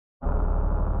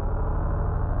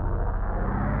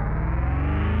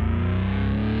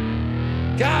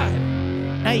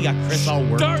Now you got Chris all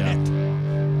worked up.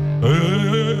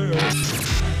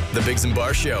 The Biggs and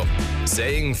Bar Show.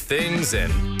 Saying things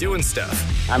and doing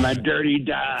stuff. I'm a dirty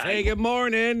dog. Hey, good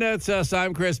morning. That's us.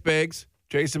 I'm Chris Biggs.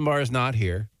 Jason Barr is not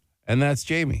here. And that's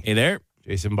Jamie. Hey there.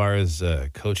 Jason Barr is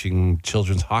coaching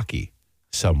children's hockey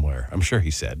somewhere. I'm sure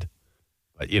he said.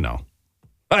 But,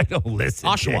 I don't listen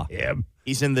Oshawa. to him.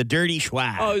 He's in the dirty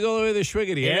schwa. Oh, he's all the way to the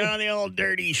Schwiggity, Get eh? on the old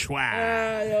dirty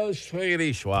schwa. The old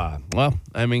Schwiggity schwa. Well,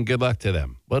 good luck to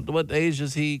them. What age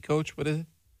does he coach? What is it?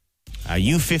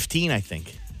 U15, I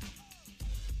think.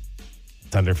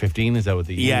 It's under 15? Is that what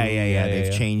the... Yeah.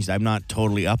 They've changed. I'm not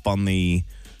totally up on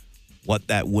what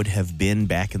that would have been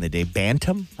back in the day.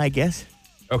 Bantam, I guess.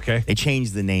 Okay. They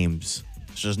changed the names.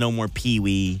 So there's no more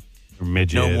Pee-wee. Or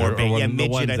midget. No more.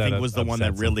 Midget, I think, was the one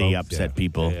that really upset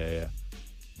people. Yeah.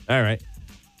 All right.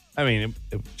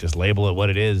 Just label it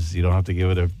what it is. You don't have to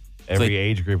give it every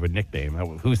age group a nickname.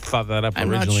 Who thought that up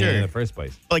originally in the first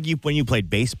place? Like when you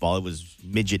played baseball, it was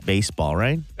midget baseball,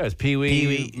 right? It was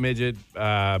Pee-wee, midget,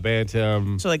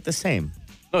 bantam. So like the same.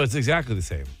 No, it's exactly the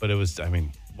same. But it was,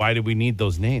 why did we need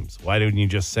those names? Why didn't you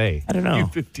just say? I don't know.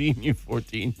 U15,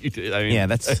 U14. Yeah,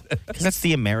 that's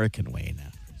the American way now.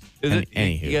 Is it?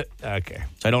 Anywho. Okay.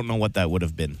 So I don't know what that would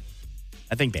have been.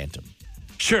 I think bantam.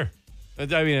 Sure.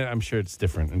 I'm sure it's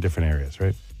different in different areas,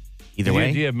 right? Either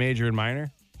way. Do you have major and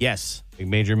minor? Yes. Like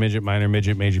major, midget, minor,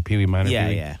 midget, major, Pee-wee, minor,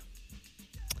 Pee-wee? Yeah.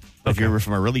 But if you were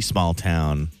from a really small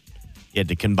town, you had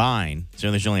to combine. So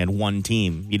you only had one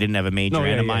team. You didn't have a major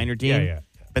and a minor team. Yeah.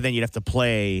 But then you'd have to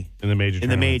play in the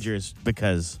majors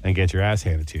because... And get your ass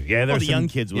handed to you. Yeah, the young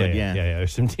kids would, yeah.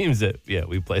 There's some teams that,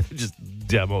 we played that just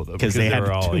demo them because they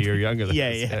were all a year younger than us.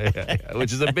 Yeah.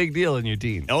 Which is a big deal in your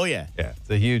team. Oh, yeah. Yeah, it's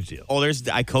a huge deal. Oh,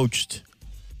 I coached,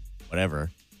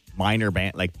 minor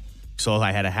band, so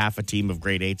I had a half a team of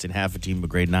grade 8s and half a team of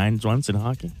grade 9s once in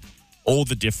hockey. Oh,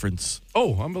 the difference.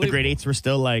 Oh, unbelievable. The grade 8s were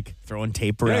still, throwing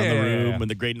tape around the room, and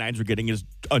the grade 9s were getting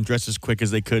undressed as quick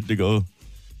as they could to go...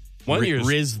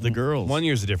 Riz the girls. 1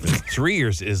 year's the difference. 3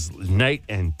 years is night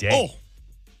and day. Oh.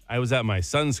 I was at my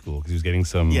son's school because he was getting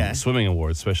some swimming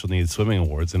awards, special needs swimming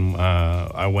awards. And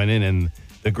I went in and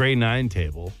the grade 9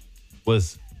 table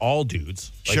was all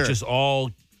dudes. Just all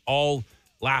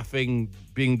laughing,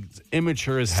 being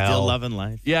immature as hell. Still loving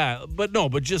life. Yeah, but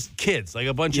just kids. Like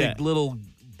a bunch of little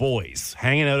boys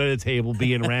hanging out at a table,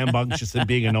 being rambunctious and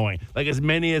being annoying. Like as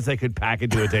many as they could pack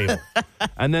into a table.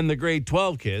 And then the grade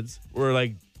 12 kids were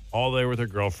all there with their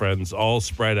girlfriends, all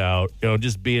spread out,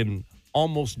 just being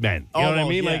almost men. You know what I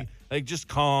mean? Yeah. Like just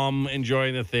calm,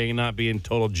 enjoying the thing, not being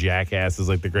total jackasses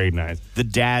like the grade 9s. The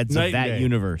dads of that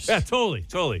universe. Yeah, totally.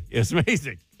 It's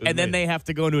amazing. Then they have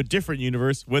to go into a different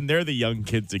universe when they're the young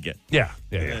kids again. Yeah.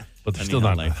 But they're still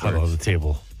not huddled at the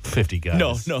table. 50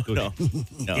 guys. No.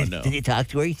 Did you talk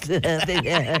to her?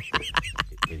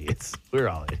 Idiots. We're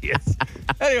all idiots.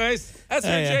 Anyways, that's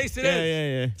what Jason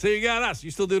is. Yeah. So you got us.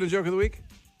 You still doing a joke of the week?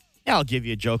 Yeah, I'll give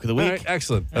you a joke of the week. All right,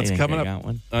 excellent. That's coming up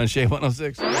on Shea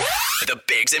 106. The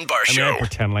Biggs and Bar Show. I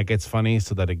pretend like it's funny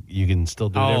so that you can still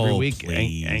do it every week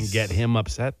and get him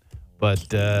upset.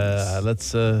 But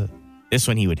let's... This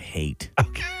one he would hate.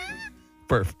 Okay.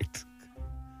 Perfect.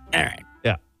 All right.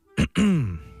 Yeah.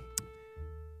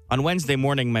 On Wednesday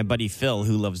morning, my buddy Phil,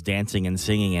 who loves dancing and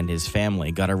singing, and his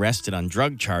family got arrested on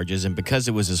drug charges, and because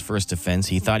it was his first offense,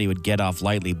 he thought he would get off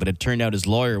lightly, but it turned out his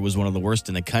lawyer was one of the worst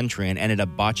in the country and ended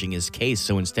up botching his case,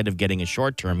 so instead of getting a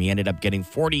short term, he ended up getting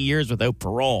 40 years without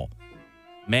parole.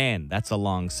 Man, that's a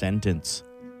long sentence.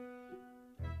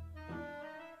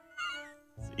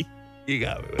 See? You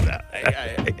got me with that.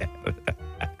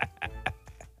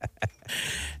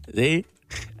 See?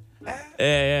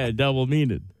 Yeah, double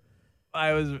meaning.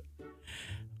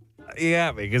 You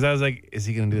got me because I was like, is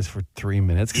he going to do this for 3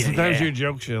 minutes? Because sometimes your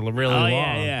jokes are really long.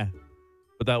 Yeah.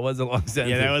 But that was a long sentence.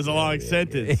 Yeah, that was a long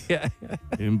sentence. Yeah.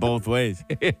 In both ways.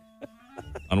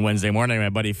 On Wednesday morning, my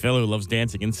buddy Phil, who loves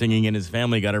dancing and singing, and his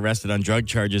family got arrested on drug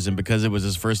charges, and because it was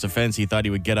his first offense, he thought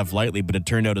he would get off lightly, but it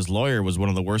turned out his lawyer was one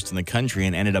of the worst in the country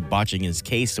and ended up botching his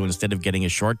case, so instead of getting a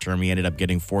short term, he ended up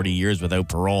getting 40 years without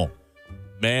parole.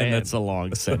 Man, that's a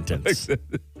long sentence.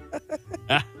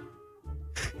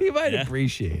 He might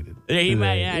appreciate it. Yeah, he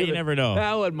might. Yeah, you never know.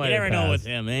 That one might. You have never know passed. with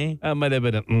him, eh? That might have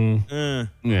been a.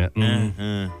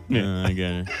 I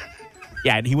get it.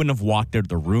 Yeah, and he wouldn't have walked out of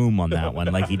the room on that one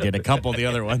like he did a couple of the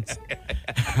other ones.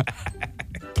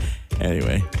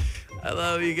 Anyway. I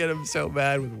love you get him so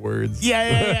bad with words.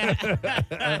 Yeah.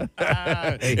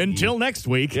 Until next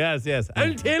week. Yes.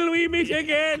 Until we meet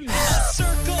again. A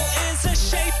circle is a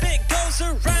shape, it goes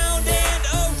around and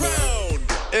around.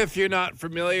 If you're not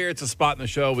familiar, it's a spot in the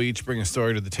show. We each bring a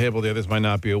story to the table the others might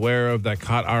not be aware of that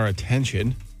caught our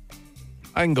attention.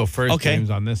 I can go first, Okay. James,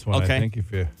 on this one, Okay. I think,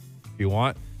 if you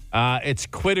want. It's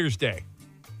Quitter's Day.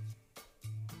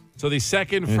 So the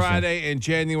second Friday in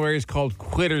January is called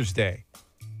Quitter's Day.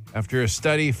 After a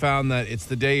study found that it's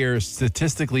the day you're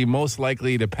statistically most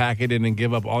likely to pack it in and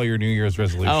give up all your New Year's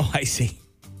resolutions. Oh, I see.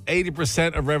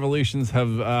 80% of revolutions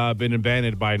have been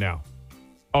abandoned by now.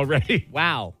 Already?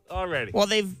 Wow. Already. Well,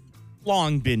 they've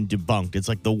long been debunked. It's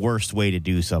like the worst way to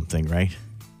do something, right?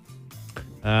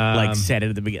 Like said it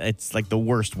at the beginning. It's like the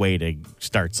worst way to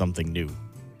start something new.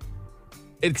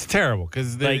 It's terrible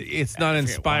because Like, it's not I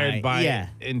forget inspired why. by Yeah.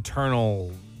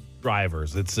 internal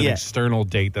drivers. It's an Yeah. external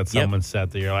date that Yep. someone set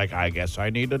that you're like, I guess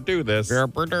I need to do this,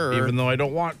 even though I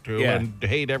don't want to Yeah. and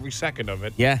hate every second of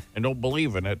it. Yeah. And don't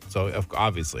believe in it. So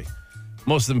obviously,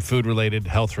 most of them food related,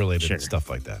 health related, Sure. and stuff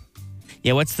like that.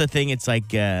 Yeah, what's the thing? It's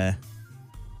like, again,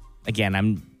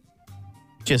 I'm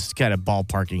just kind of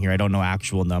ballparking here. I don't know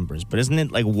actual numbers, but isn't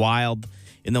it like wild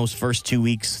in those first 2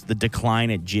 weeks, the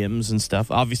decline at gyms and stuff?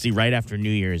 Obviously, right after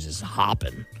New Year's is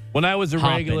hopping. When I was a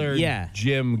Hopping, regular yeah.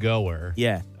 gym goer,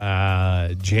 Yeah.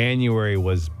 January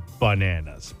was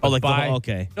bananas. Oh, But like the whole-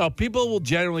 okay. No, people will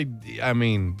generally,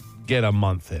 get a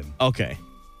month in. Okay.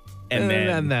 And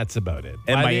then that's about it.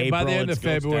 and by by the April, end it of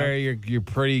goes February, you're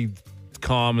pretty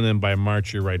calm, and then by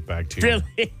March, you're right back to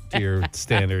Really? to your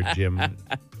standard gym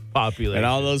population. And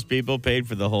all those people paid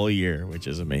for the whole year, which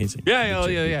is amazing. yeah. The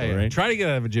gym people, right? Try to get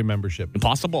out of a gym membership.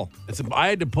 Impossible. I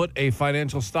had to put a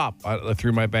financial stop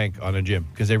through my bank on a gym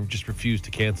because they just refused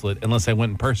to cancel it unless I went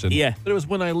in person. Yeah. But it was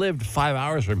when I lived 5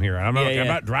 hours from here. And I'm Yeah.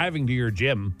 not driving to your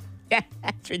gym. Yeah,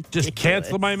 that's ridiculous. Just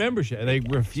cancel my membership. And they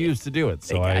refused to do it.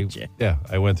 So They gotcha.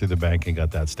 I went through the bank and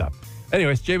got that stopped.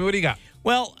 Anyways, Jamie, what do you got?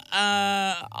 Well,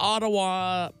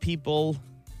 Ottawa people,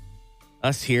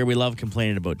 us here, we love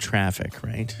complaining about traffic,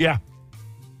 right? Yeah.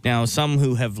 Now, some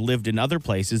who have lived in other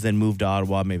places then moved to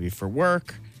Ottawa maybe for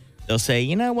work, they'll say,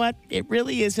 you know what? It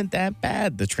really isn't that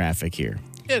bad, the traffic here.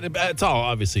 Yeah, it's all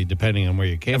obviously depending on where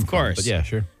you came from. Of course. But yeah,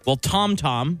 sure. Well,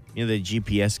 TomTom, the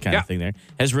GPS kind of thing there,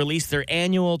 has released their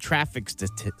annual traffic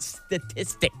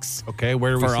statistics Okay,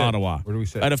 where do we for sit? Ottawa. Where do we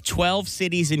sit? Out of 12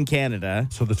 cities in Canada,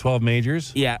 So the 12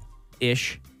 majors?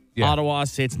 ish, Yeah. Ottawa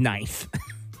sits ninth.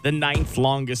 The ninth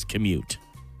longest commute.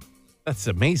 That's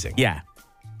amazing. Yeah.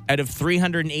 Out of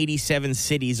 387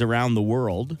 cities around the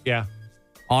world, Yeah.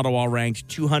 Ottawa ranked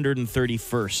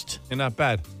 231st. And not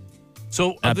bad.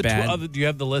 So, Not bad. do you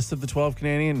have the list of the 12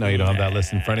 Canadian? No, you don't have that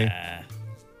list in front of you? I'm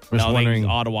just No, I think wondering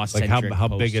Ottawa-centric how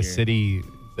big a post here. city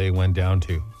they went down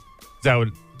to. 'Cause I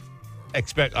would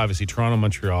expect, obviously, Toronto,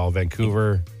 Montreal,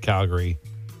 Vancouver, Calgary,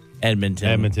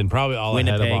 Edmonton, probably all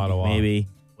Winnipeg, ahead of Ottawa. maybe.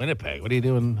 Winnipeg, what are you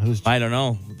doing? I don't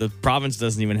know. The province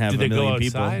doesn't even have Did a they go million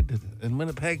people. outside in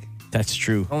Winnipeg? That's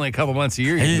true. Only a couple months a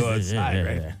year you can go outside,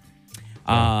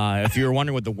 right? If you were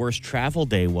wondering what the worst travel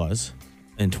day was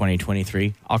in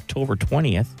 2023, October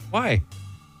 20th, Why?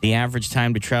 the average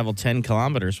time to travel 10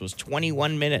 kilometers was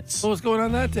 21 minutes. What was going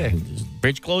on that day?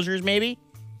 Bridge closures, maybe?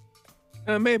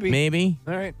 Maybe. Maybe.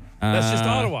 All right. That's just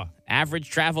Ottawa. Average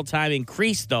travel time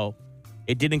increased, though.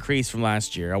 It did increase from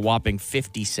last year, a whopping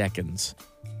 50 seconds.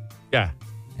 Yeah.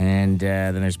 And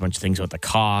then there's a bunch of things about the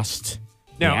cost.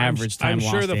 Now, the average time I'm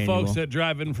sure lost the annual. folks that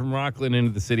drive in from Rockland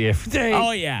into the city every day.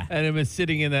 Oh, yeah. And have been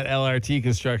sitting in that LRT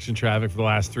construction traffic for the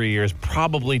last 3 years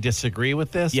probably disagree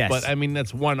with this. Yes. But, I mean,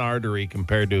 that's one artery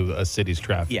compared to a city's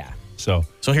traffic. Yeah. So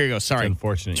here you go. Sorry. It's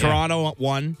unfortunate, yeah. Toronto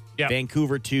 1, Yep.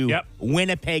 Vancouver 2, Yep.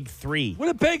 Winnipeg 3.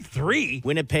 Winnipeg 3?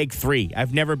 Winnipeg 3.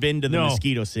 I've never been to the No.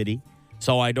 Mosquito City,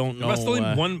 so I don't know. There must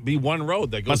only be one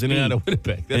road that goes must in and be. out of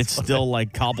Winnipeg. That's It's still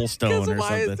like cobblestone Because or why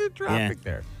something. is there traffic Yeah.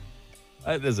 there?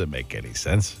 That doesn't make any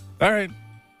sense. All right.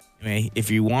 Anyway, if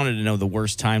you wanted to know the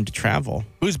worst time to travel,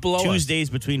 Who's below us?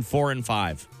 Tuesdays between 4 and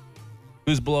 5.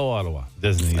 Who's below Ottawa?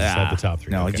 Doesn't he just have the top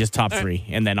 3? No, Okay. just top All right. 3,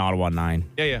 and then Ottawa 9.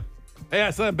 Yeah. Yeah,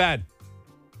 it's not bad.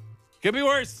 Could be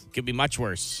worse. Could be much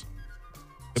worse.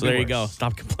 So be there you worse. go.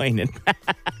 Stop complaining.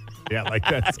 Yeah, like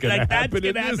that's going Like to that's happen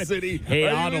in gonna this happen. city. Hey, Are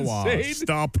you Ottawa, insane?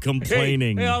 stop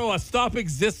complaining. Hey, Ottawa, stop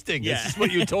existing. Yeah. It's just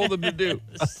what you told them to do.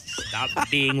 Stop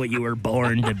being what you were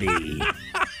born to be.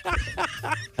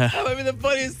 That might be the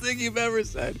funniest thing you've ever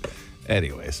said.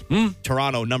 Anyways.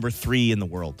 Toronto, number 3 in the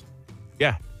world.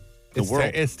 Yeah.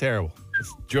 world. It's terrible.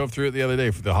 Drove through it the other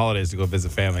day for the holidays to go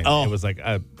visit family. Oh. It was like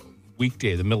a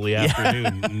weekday, the middle of the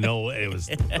afternoon. No, it was,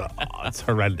 it's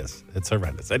horrendous. It's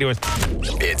horrendous. Anyways,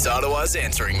 It's Ottawa's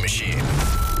answering machine.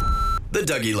 The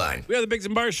Dougie Line. we have the Biggs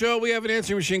and Bar Show. We have an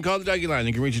answering machine called the Dougie Line.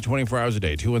 You can reach it 24 hours a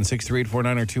day,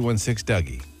 216-3849 or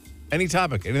 216-DOUGY. Any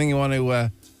topic, anything you want to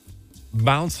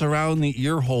bounce around the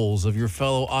ear holes of your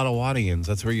fellow OttaWHATians.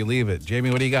 That's where you leave it. Jamie,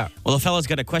 what do you got? Well, the fella's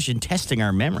got a question testing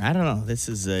our memory. I don't know. This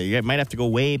is you might have to go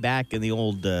way back in the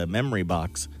old memory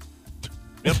box.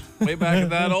 Yep, way back in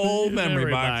that old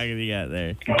memory box. You got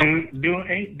there. Do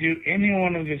any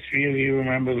one of the three of you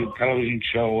remember the television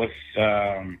show with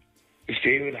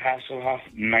David Hasselhoff,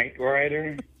 Knight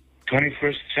Rider?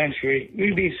 21st century.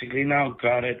 We basically now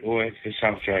got it with the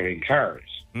self-driving cars.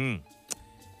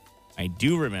 I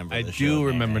do remember. I do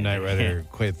remember Knight Rider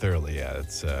quite thoroughly. Yeah,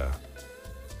 it's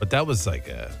but that was like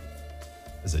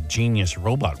as a genius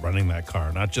robot running that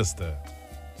car, not just a.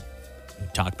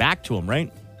 Talk back to him,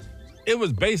 right? It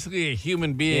was basically a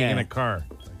human being in a car.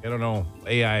 Like, I don't know.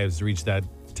 AI has reached that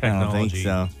technology. I don't think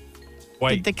so.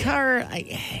 Quite. The car,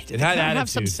 it had have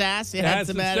some sass. It had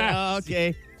some sass. Oh,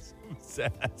 okay.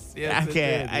 Sass. Yes,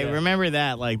 Okay, I remember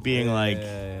that, like being like,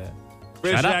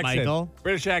 British shut up, accent. Michael.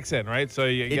 British accent, right? So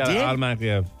you It got to did? automatically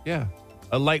have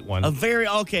a light one, a very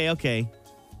okay.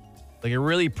 like a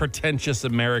really pretentious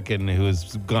American who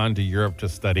has gone to Europe to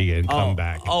study and come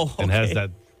back, and has okay.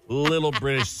 that little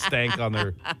British stank on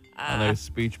their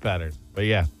speech pattern. But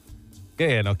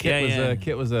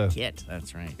Kit was a Kit.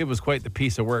 That's right. It was quite the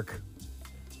piece of work.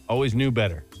 Always knew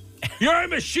better. You're a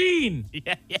machine.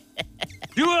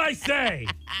 Do what I say.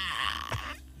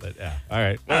 But all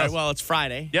right. All right. Well, it's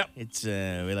Friday. Yep. It's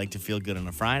we like to feel good on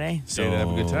a Friday, so to have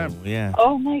a good time. Yeah.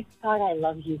 Oh my God, I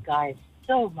love you guys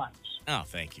so much. Oh,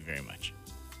 thank you very much.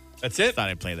 That's it. Thought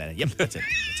I'd play that. Yep, that's it.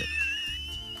 That's it.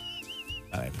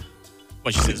 All right.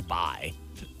 Well, she says bye.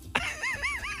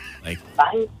 Like,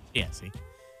 Bye. yeah. See.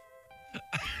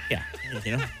 Yeah.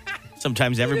 You know.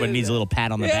 Sometimes everybody needs a little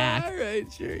pat on the back. All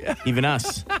right. Sure. Yeah. Even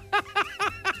us.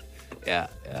 Yeah.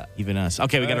 Even us.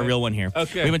 Okay, we got a real one here.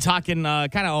 Okay. We've been talking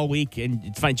kind of all week, and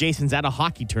it's fine. Jason's at a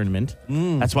hockey tournament.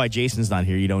 That's why Jason's not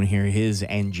here. You don't hear his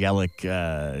angelic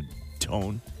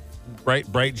tone.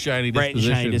 Bright, shiny disposition. Bright and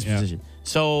shiny disposition.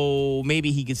 So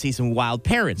maybe he could see some wild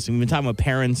parents. And we've been talking about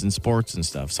parents and sports and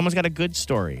stuff. Someone's got a good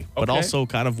story, but Okay. also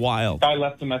kind of wild. I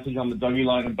left a message on the DUGY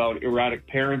line about erratic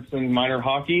parents in minor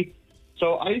hockey.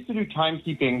 So I used to do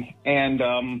timekeeping, and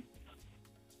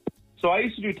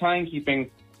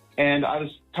I was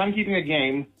timekeeping a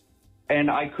game, and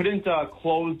I couldn't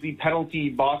close the penalty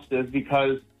boxes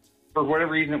because for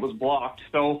whatever reason it was blocked.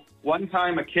 So one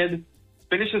time a kid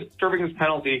finished serving his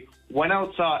penalty, went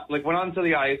outside, went onto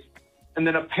the ice, and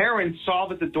then a parent saw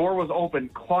that the door was open,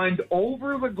 climbed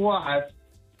over the glass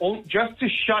just to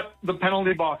shut the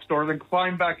penalty box door, then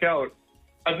climb back out.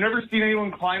 I've never seen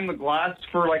anyone climb the glass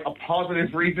for a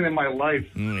positive reason in my life.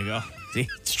 There you go. See,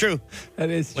 it's true. That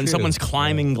is When true. someone's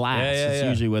climbing glass, Yeah, it's yeah.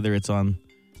 usually whether it's on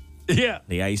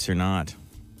the ice or not.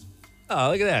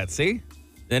 Oh, look at that. See?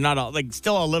 They're not all,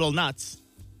 still a little nuts,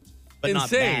 but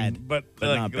Insane, not bad.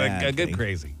 but not bad. a good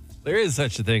crazy. There is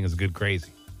such a thing as good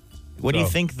crazy. What do you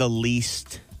So- think the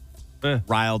least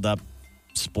riled up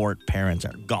sport parents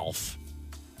are? Golf.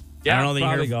 I don't know that you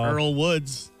heard probably of golf. Earl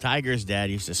Woods, Tiger's dad,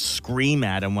 used to scream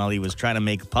at him while he was trying to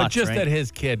make putts. But just right? at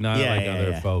his kid, not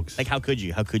other folks. Like, how could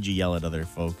you? How could you yell at other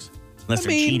folks? Unless they're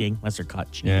mean- cheating. Unless they're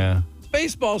caught cheating. Yeah.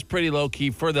 Baseball's pretty low key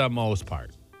for the most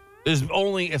part. It's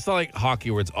not like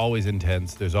hockey where it's always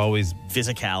intense. There's always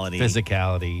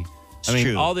Physicality. I mean,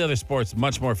 true. all the other sports,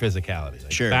 much more physicality.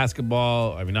 Like Sure.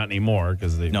 Basketball, I mean, not anymore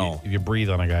because No. if you breathe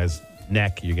on a guy's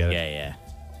neck, you get Yeah.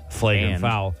 flagrant And-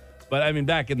 foul. But I mean,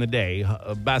 back in the day,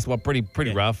 basketball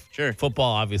pretty rough. Sure.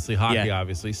 Football, obviously. Hockey, Yeah.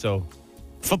 obviously. So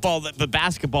Football, but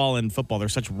basketball and football,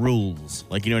 there's such rules.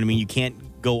 Like, you know what I mean? You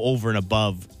can't go over and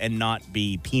above and not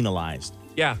be penalized.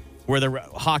 yeah, Where the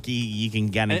hockey, you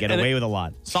can kind of get And away it- with a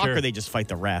lot. Soccer, Sure. they just fight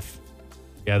the ref.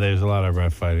 yeah. There's a lot of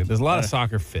ref fighting. There's a lot of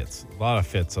soccer fits. A lot of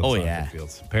fits on soccer yeah.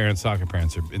 fields. Soccer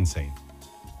parents are insane.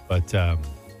 But I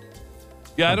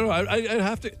don't know. I'd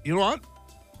have to. You know what?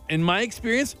 In my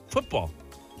experience, football.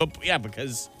 But yeah,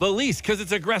 because The least, because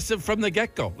it's aggressive from the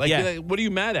get-go. Yeah. What are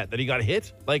you mad at? That he got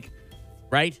hit?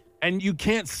 right? And you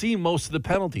can't see most of the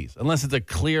penalties unless it's a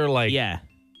clear, Yeah.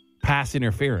 pass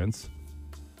interference.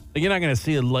 You're not going to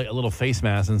see a little face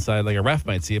mask inside. Like a ref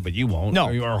might see it, but you won't. No.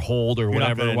 Or hold or You're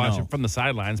not whatever. gonna Watch know. it from the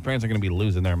sidelines. Parents are going to be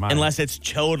losing their mind. Unless it's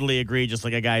totally egregious,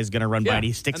 like a guy's going to run by Yeah, and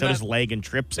he sticks and out his that- leg and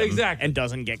trips him. Exactly. And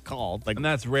doesn't get called. Like, And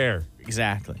that's rare.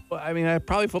 exactly. Well, I mean,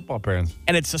 probably football parents.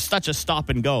 And it's such a stop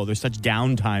and go. There's such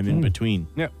downtime in between.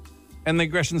 Yeah. And the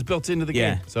aggression's built into the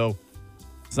Yeah. game. So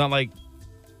it's not like,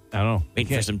 I don't know.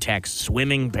 Waiting for some text,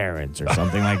 swimming parents or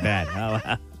something like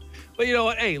that. But you know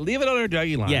what? Hey, leave it on our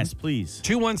Dougie line. Yes, please.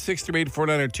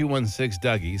 216-384-9 or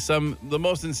 216-Dougie. The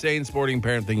most insane sporting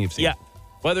parent thing you've seen. Yeah.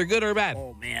 Whether good or bad.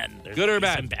 Oh, man. There's Good or gonna be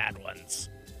bad? Some bad ones.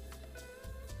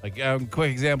 Like,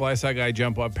 quick example, I saw a guy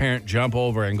parent jump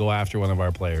over and go after one of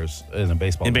our players in a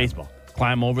baseball game. baseball.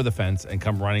 Climb over the fence and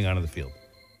come running onto the field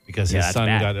because his that's son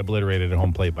bad. got obliterated at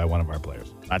home plate by one of our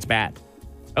players. That's bad.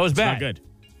 That was It's bad. not good.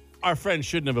 Our friend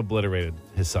shouldn't have obliterated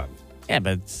his son. Yeah,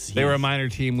 but They were a minor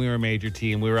team. We were a major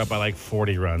team. We were up by like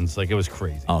 40 runs. Like, it was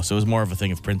crazy. Oh, so it was more of a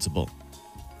thing of principle.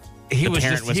 He was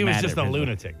parent just, was he was mad just at a him.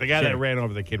 lunatic. The guy that ran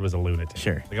over the kid was a lunatic.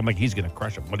 Sure. Like, I'm like, he's going to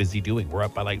crush him. What is he doing? We're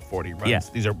up by like 40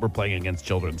 runs. Yeah. We're playing against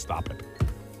children. Stop it.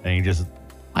 And he just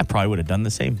I probably would have done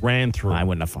the same. ran through I him.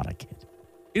 wouldn't have fought a kid.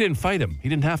 He didn't fight him. He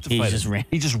didn't have to He fight just him. ran.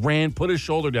 He just ran, put his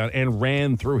shoulder down, and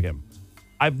ran through him.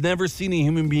 I've never seen a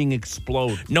human being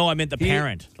explode. No, I meant the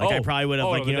parent. I probably would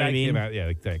have, you know what I mean? Came out. Yeah,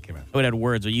 the dad came out. I would have had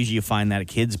words, but usually you find that a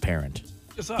kid's parent.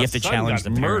 Just You have to challenge the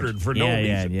parent. murdered for no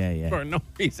reason. Yeah. For no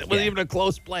reason. It wasn't Yeah. even a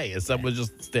close play. His son was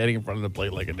just standing in front of the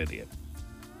plate like an idiot.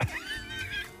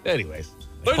 Anyways,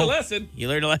 learn a lesson. You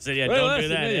learned a lesson. Yeah, Learn a don't lesson, do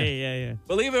that. didn't you? Yeah.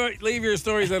 Well, leave your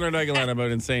stories on our Dougie line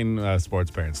about insane sports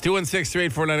parents.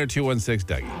 216-3849 or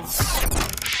 216-DOUGY.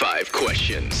 5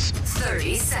 questions.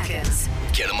 30 seconds.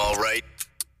 Get them all right,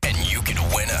 and you could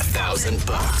win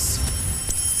 $1,000.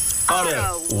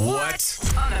 What?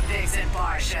 On the Biggs and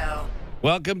Bar Show.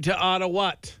 Welcome to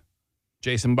OttaWHAT.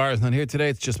 Jason Barr is not here today.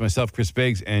 It's just myself, Chris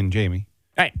Biggs, and Jamie.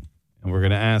 Hey. And we're going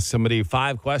to ask somebody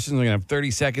 5 questions. We're going to have 30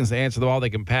 seconds to answer them all.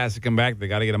 They can pass it, come back. They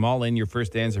got to get them all in. Your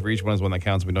first answer for each one is one that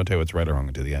counts. We don't tell you what's right or wrong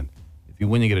until the end. If you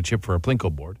win, you get a chip for a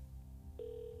Plinko board.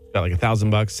 Got like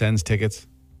 $1,000, Sens tickets,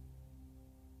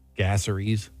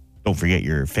 gasseries. Don't forget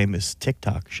your famous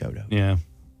TikTok shout out. Yeah.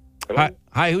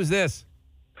 Hi, who's this?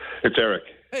 It's Eric.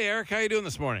 Hey, Eric. How you doing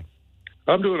this morning?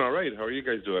 I'm doing all right. How are you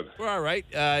guys doing? We're all right.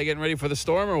 You getting ready for the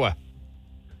storm or what?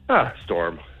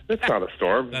 Storm. It's not a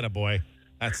storm. That a boy.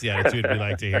 That's the attitude we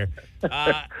like to hear.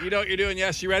 You know what you're doing?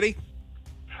 Yes, you ready?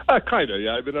 Kind of,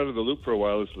 yeah. I've been out of the loop for a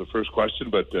while. This is the first question,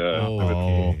 but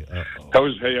okay. I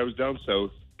was down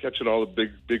south catching all the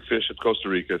big fish at Costa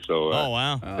Rica. So. Oh,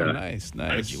 wow. Oh, nice.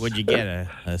 What'd you get?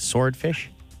 A swordfish?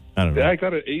 I don't know. Yeah, I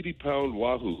got an 80-pound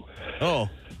wahoo. Oh.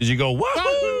 Did you go,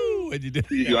 wahoo? And you did?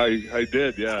 I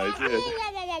did, yeah, I did.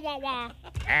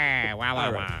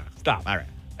 Wow. Stop. All right.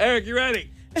 Eric, you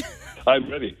ready? I'm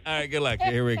ready. All right, good luck.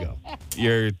 Here we go.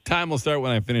 Your time will start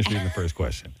when I finish reading the first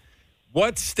question.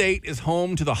 What state is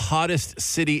home to the hottest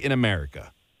city in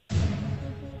America?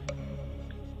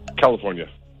 California.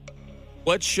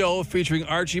 What show featuring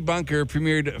Archie Bunker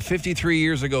premiered 53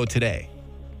 years ago today?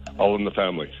 All in the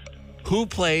Family. Who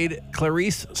played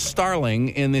Clarice Starling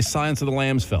in the Silence of the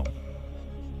Lambs film?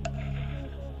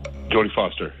 Jodie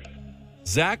Foster.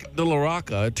 Zach De La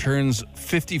Rocca turns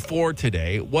 54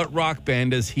 today. What rock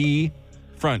band does he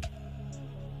front?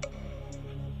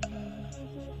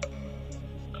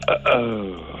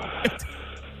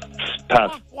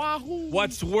 Pass.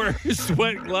 What's worse,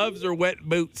 wet gloves or wet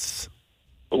boots?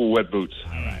 Wet boots.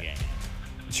 All right.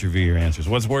 Let's review your answers.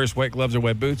 What's worse, wet gloves or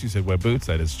wet boots? You said wet boots.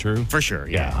 That is true. For sure,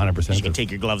 Yeah, 100%. You can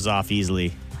take your gloves off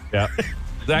easily. Yeah.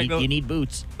 You need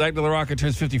boots. Zach De La Rocca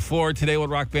turns 54 today. What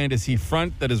rock band does he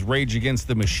front? That is Rage Against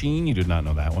the Machine. You did not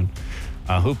know that one.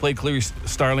 Who played Clarice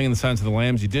Starling in The Silence of the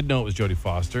Lambs? You did know it was Jodie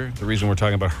Foster. The reason we're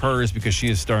talking about her is because she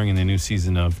is starring in the new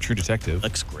season of True Detective.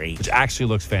 Looks great. Which actually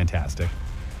looks fantastic.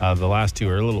 The last two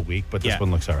are a little weak, but this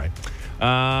one looks all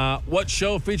right. What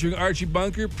show featuring Archie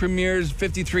Bunker premieres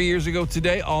 53 years ago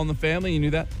today? All in the Family. You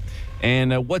knew that?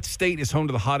 And what state is home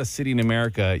to the hottest city in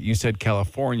America? You said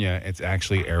California. It's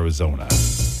actually Arizona.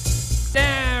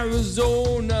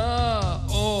 Arizona,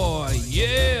 oh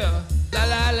yeah. La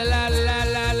la la la la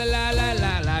la la la la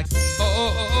la la.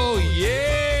 Oh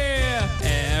yeah.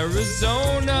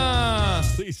 Arizona.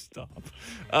 Please stop.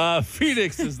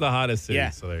 Phoenix is the hottest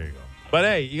city, so there you go. But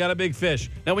hey, you got a big fish.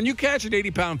 Now, when you catch an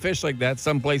 80-pound fish like that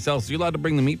someplace else, are you allowed to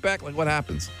bring the meat back? Like, what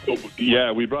happens?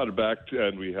 Yeah, we brought it back,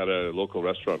 and we had a local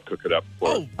restaurant cook it up for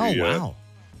us. Wow.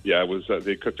 Yeah, it was.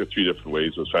 They cooked it 3 different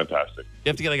ways. It was fantastic. You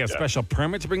have to get like a special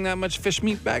permit to bring that much fish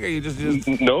meat back, or you just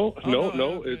No.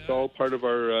 It's all part of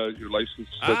our your license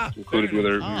that's included with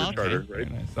your charter,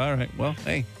 right? Nice. All right. Well,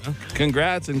 hey,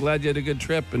 congrats, and glad you had a good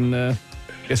trip, and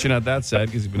guess you're not that sad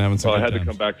because you've been having some. Well, I good had to times.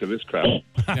 come back to this crap.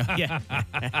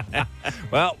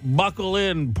 Well, buckle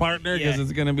in, partner, because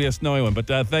it's going to be a snowy one. But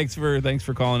thanks for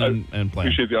calling and playing.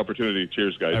 Appreciate the opportunity.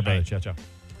 Cheers, guys. All right, brother. Ciao.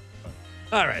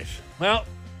 All right. Well,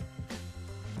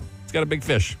 it's got a big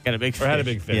fish. Got a big fish. Or had a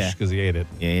big fish because he ate it.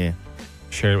 Yeah.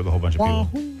 Shared it with a whole bunch of people.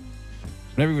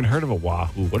 Never even heard of a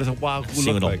wahoo. What does a wahoo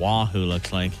See look what like? a wahoo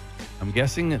looks like. I'm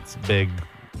guessing it's big.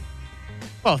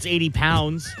 Well, it's 80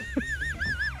 pounds.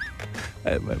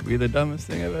 That might be the dumbest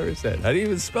thing I've ever said. How do you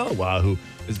even spell wahoo?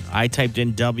 I typed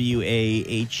in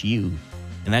WAHU.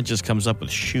 And that just comes up with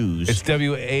shoes. It's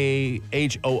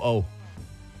WAHOO.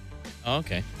 Oh,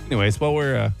 okay. Anyways, well,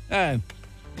 we're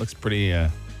looks pretty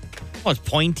It's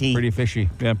pointy. pretty fishy.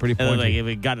 Yeah, pretty pointy. Like if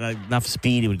it got enough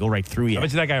speed, it would go right through you. I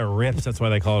bet you that guy rips. That's why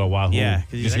they call it a wahoo. Yeah,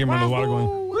 You just hear him in the water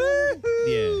going,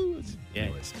 Yeah. Yeah.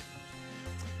 Anyways.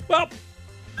 Well,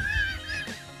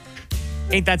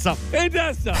 Ain't that something? ain't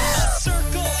that something?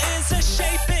 Circle is a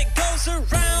shape, it goes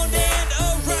around and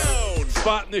around.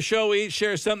 Spot in the show, we each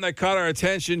share something that caught our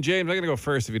attention. James, I'm going to go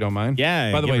first if you don't mind.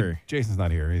 Yeah. By the give way, her- Jason's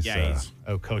not here. He's, he's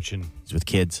out coaching. He's with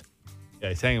kids. Yeah,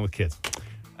 he's hanging with kids.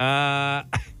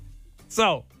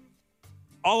 So,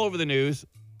 all over the news,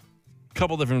 a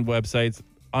couple different websites.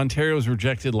 Ontario's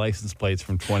rejected license plates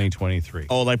from 2023.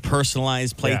 Oh, like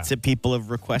personalized plates that people have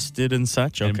requested and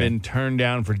such? And been turned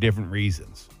down for different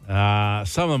reasons.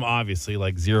 Some of them, obviously,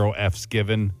 like 0 F's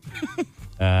given.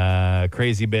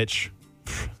 Crazy bitch.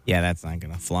 Yeah, that's not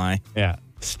going to fly. Yeah.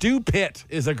 Stu Pitt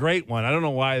is a great one. I don't know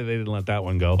why they didn't let that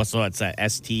one go. What's that?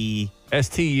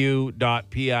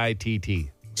 STU.PITT.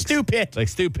 Stupid. Like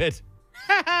stupid.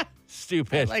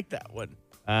 Stupid. I like that one.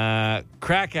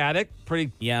 Crack addict.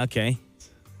 Pretty. Yeah, okay.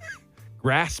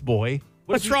 Grass boy.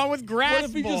 What's wrong with grass What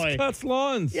if he boy? just cuts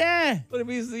lawns? Yeah. What if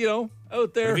he's, out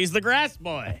What there? if he's the grass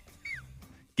boy?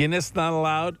 Guinness not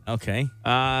allowed. Okay.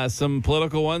 Some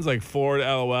political ones like Ford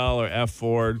LOL or F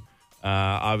Ford.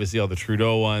 Obviously all the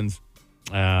Trudeau ones.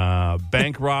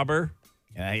 Bank robber.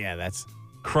 Yeah, that's...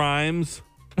 Crimes.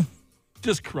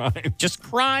 Just crimes. Just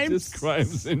crimes? Just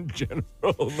crimes in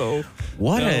general, though.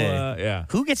 What yeah.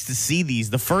 Who gets to see these?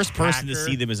 The first person to Hacker.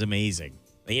 see them is amazing.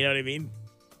 You know what I mean?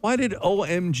 Why did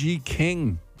OMG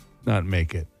King not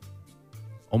make it?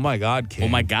 Oh, my God, King. Oh,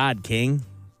 my God, King.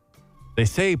 They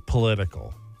say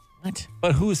political. What?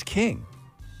 But who's king?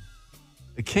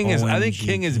 The king is, I think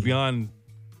king is beyond,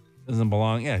 doesn't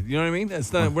belong. Yeah, you know what I mean?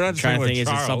 It's not, we're not just trying talking to about think, is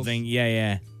it Charles. something?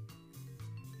 Yeah.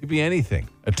 Could be anything.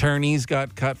 Attorneys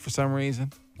got cut for some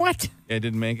reason. What? Yeah,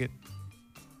 didn't make it.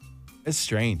 It's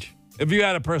strange. If you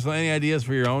had any ideas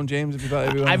for your own, James? If you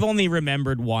thought I've only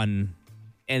remembered one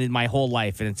and in my whole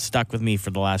life, and it's stuck with me for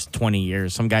the last 20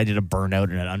 years. Some guy did a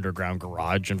burnout in an underground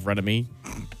garage in front of me.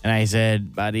 And I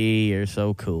said, buddy, you're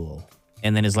so cool.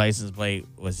 And then his license plate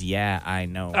was, yeah, I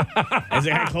know. As I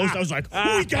got close, I was like,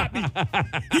 oh, he got me.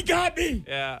 He got me.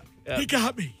 Yeah. He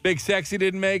got me. Big Sexy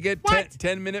didn't make it.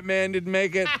 10-Minute Man didn't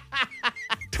make it.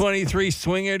 23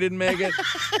 Swinger didn't make it.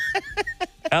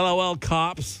 LOL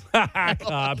Cops.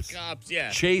 Cops. Cops, yeah.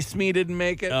 Chase Me didn't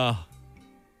make it. Oh.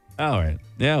 All right.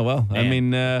 Yeah, well, Man. I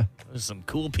mean... There's some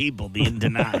cool people being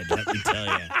denied, let me tell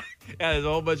you. Yeah, there's a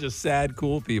whole bunch of sad,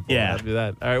 cool people. Yeah. After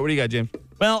that. All right, what do you got, James?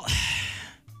 Well,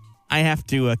 I have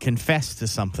to confess to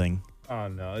something Oh,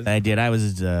 no. that I did. I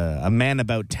was a man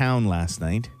about town last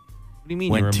night. What do you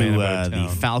mean Went you were a to man about the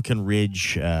town? Falcon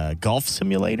Ridge golf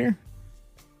simulator.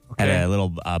 Had a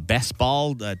little best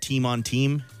ball team on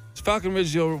team. Is Falcon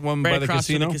Ridge the one Right by the across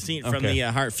casino? from the casino, from Okay.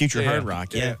 the Future Hard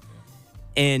Rock. Yeah.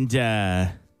 And so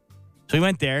we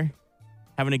went there,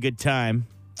 having a good time.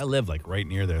 I live like right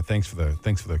near there. Thanks for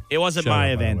the. It wasn't shout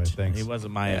my out, by the way. event. Thanks. It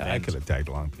wasn't my event. I could have tagged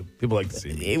along. People like to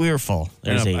see me. We were full.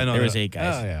 There was I know there was that. 8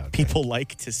 guys. Oh, yeah, okay. People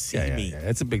like to see me. Yeah.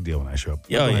 It's a big deal when I show up. Oh,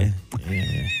 Go yeah.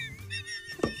 ahead.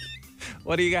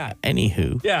 What do you got?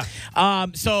 Anywho. Yeah.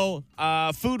 So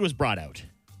food was brought out.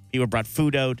 People brought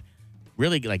food out.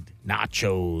 Really like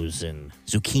nachos and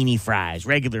zucchini fries,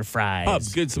 regular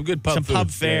fries. Some good pub Some food.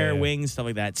 pub fare, Yeah. wings, stuff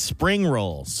like that. Spring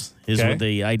rolls is Okay. what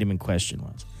the item in question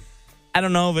was. I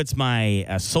don't know if it's my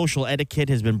social etiquette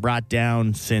has been brought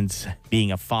down since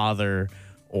being a father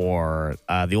or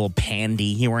the old pandy.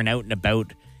 You weren't out and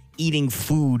about eating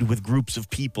food with groups of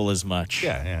people as much.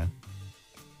 Yeah.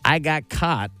 I got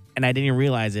caught and I didn't even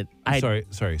realize it. Sorry.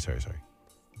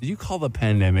 Did you call the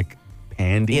pandemic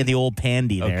pandy? Yeah, the old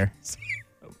pandy there.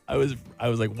 I was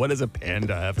like, what does a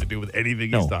panda have to do with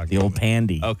anything he's talking the old about?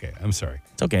 pandy. Okay, I'm sorry.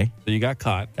 It's okay. So you got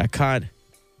caught. Got caught.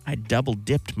 I double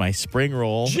dipped my spring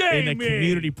roll in a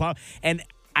community pub. And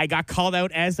I got called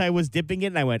out as I was dipping it.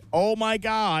 And I went, oh, my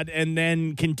God. And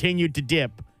then continued to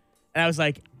dip. And I was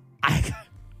like,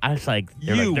 they're like,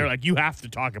 you have to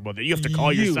talk about that. You have to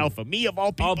call yourself a me of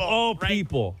all people. Of all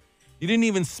people. You didn't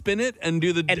even spin it and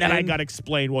do the... And then I got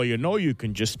explained, well, you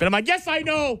can just spin. I'm like, yes, I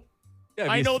know. Yeah,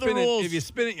 I know the rules. If you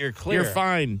spin it, you're clear. You're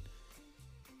fine.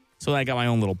 So I got my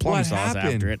own little plum What sauce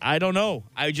happened? after it. I don't know.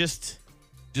 I just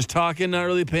talking, not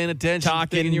really paying attention.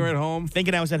 Thinking you were at home.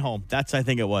 Thinking I was at home. That's I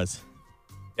think it was.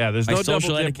 Yeah, there's My no social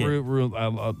double dip etiquette.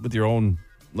 rule with your own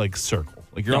circle.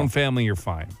 Like your own family, you're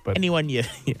fine. But anyone, yeah.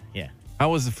 How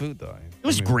was the food though? It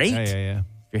was great. Yeah.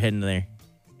 You're heading there.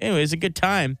 Anyway, it was a good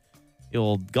time. The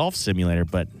old golf simulator,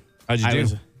 but how'd you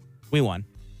do? We won.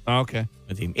 Oh, okay.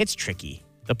 with him. It's tricky.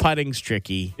 The putting's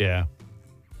tricky. Yeah.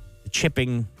 The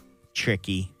chipping,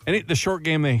 tricky. And the short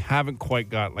game, they haven't quite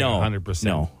got like 100%.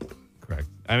 No. Correct.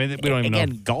 I mean, we don't even know.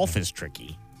 Again, golf is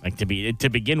tricky, like to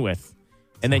begin with.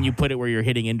 And then you put it where you're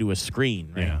hitting into a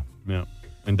screen, right? Yeah.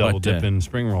 And double dipping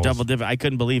spring rolls. Double dip. I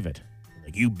couldn't believe it.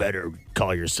 Like, you better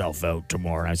call yourself out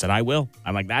tomorrow. I said, I will.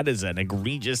 I'm like, that is an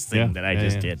egregious thing that I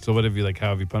just did. So what have you like? How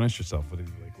have you punished yourself? What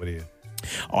do you?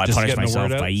 Oh, I Just punished getting the word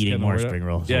myself out? by Just eating getting more the word spring out?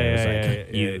 rolls. Yeah, It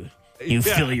was yeah, like, you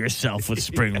fill yourself with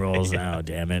spring rolls. Oh,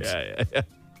 damn it. Yeah.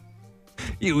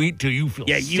 You eat till you feel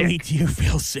sick. You eat till you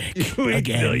feel sick. You eat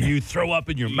again. till you throw up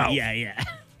in your mouth. Yeah.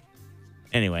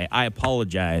 Anyway, I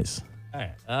apologize.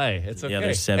 Aye, it's okay. The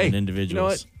other 7 individuals. You know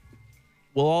what?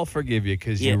 We'll all forgive you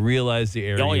because you realize the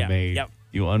error you made. Yep.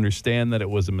 You understand that it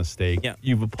was a mistake. Yep.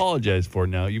 You've apologized for it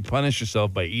now. You punished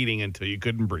yourself by eating until you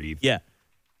couldn't breathe. Yeah.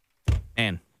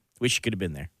 And wish you could have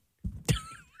been there.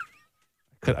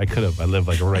 I could have. I live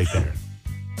like right there.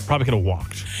 Probably could have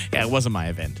walked. Yeah, it wasn't my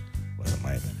event.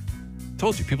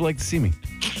 Told you, people like to see me.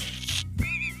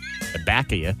 The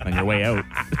back of you on your way out.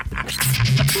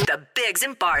 The Biggs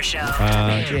and Bar Show.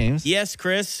 James. Yes,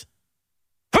 Chris.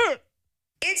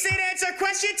 Instant answer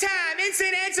question time.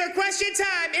 Instant answer question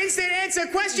time. Instant answer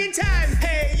question time.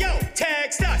 Hey, yo,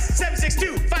 text us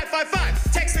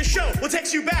 762-555. Text the show. We'll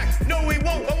text you back. No, we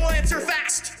won't, but we'll answer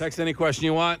fast. Text any question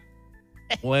you want.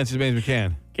 We'll answer as many as we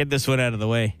can. Get this one out of the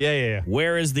way. Yeah.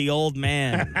 Where is the old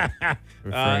man?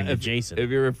 Referring to Jason. If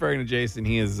you're referring to Jason,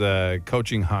 he is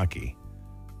coaching hockey.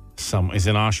 He's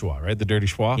in Oshawa, right? The Dirty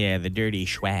Schwa? Yeah, the Dirty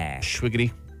Schwa.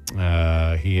 Schwiggity.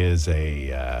 He is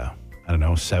a,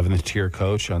 7th tier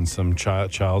coach on some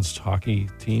child's hockey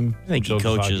team. I think he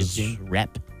coaches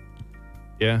rep.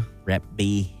 Yeah. Rep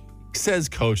B. He says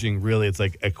coaching, really, it's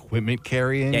like equipment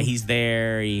carrying. Yeah, he's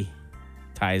there. He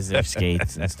ties their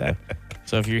skates and stuff.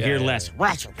 So if you're here less.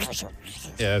 Yeah,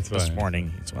 that's fine. This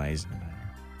morning, that's why he's.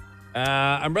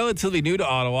 I'm relatively new to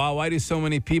Ottawa. Why do so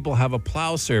many people have a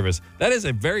plow service? That is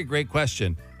a very great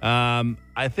question.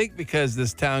 I think because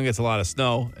this town gets a lot of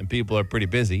snow and people are pretty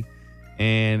busy.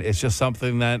 And it's just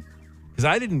something that, because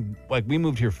I didn't, we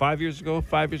moved here 5 years ago.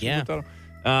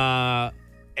 Yeah.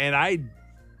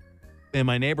 And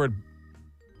my neighborhood,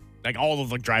 like all of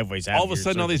the driveways have all of a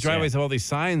sudden, all these driveways have all these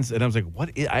signs. And I was like,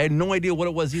 what? I had no idea what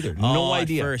it was either. No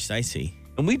idea. At first, I see.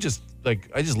 And we just, I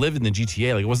just lived in the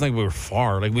GTA. It wasn't like we were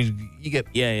far. You get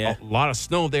a lot of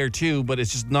snow there too, but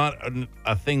it's just not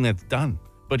a thing that's done.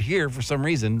 But here, for some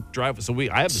reason, I have the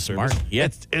Smart. service. Yeah.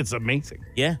 It's amazing.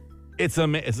 Yeah. It's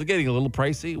getting a little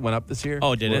pricey. Went up this year.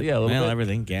 Oh, did it? Yeah, a little bit.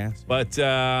 Everything, gas. But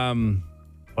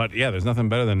yeah, there's nothing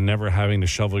better than never having to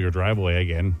shovel your driveway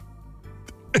again.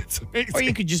 It's amazing. Or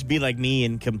you could just be like me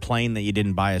and complain that you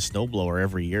didn't buy a snowblower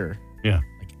every year. Yeah.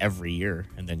 Every year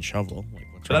and then shovel.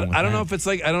 What's But wrong with I don't that? know if it's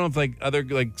other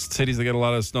cities that get a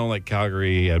lot of snow, like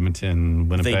Calgary, Edmonton,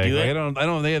 Winnipeg. They do it? I don't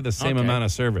know if they have the same amount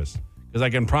of service. Because I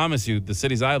can promise you, the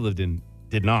cities I've lived in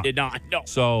did not. No.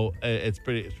 So it's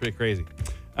pretty crazy.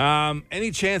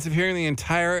 Any chance of hearing the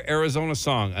entire Arizona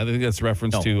song? I think that's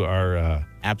reference to our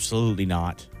absolutely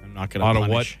not. I'm not going to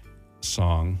punish. OttaWHAT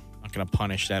song. I'm not going to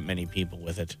punish that many people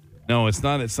with it. No, it's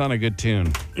not. It's not a good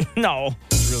tune. No,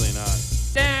 it's really not.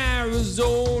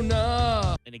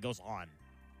 Arizona, and it goes on.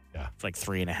 Yeah, it's like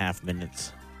 3.5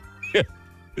 minutes. Yeah,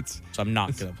 so I'm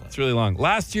not going to play. It's really long.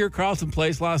 Last year, Carleton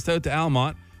Place lost out to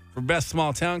Almont for Best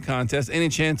Small Town Contest. Any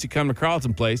chance you come to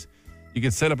Carleton Place, you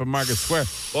could set up at Market Square.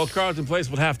 Well, Carleton Place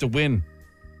would have to win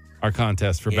our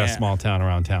contest for Best Small Town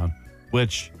around town,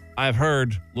 which I've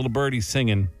heard Little Birdie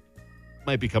singing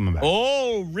might be coming back.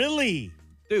 Oh, really?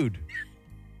 Dude.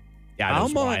 Yeah, that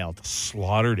was Almont wild.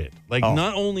 Slaughtered it.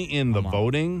 Not only in the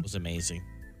voting. It was amazing.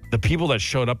 The people that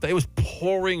showed up, it was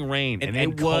pouring rain. And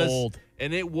it was cold.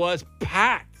 And it was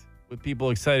packed with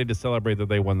people excited to celebrate that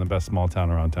they won the Best Small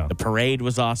Town around town. The parade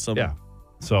was awesome. Yeah.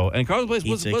 So, and Carleton Place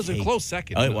was a close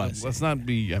second. Oh, it was. Let's not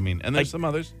be, and there's some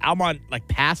others. Almont,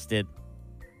 passed it,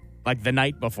 the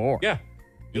night before. Yeah.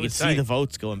 You could see the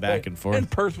votes going back and forth.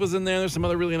 And Perth was in there. There's some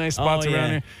other really nice spots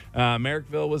around here.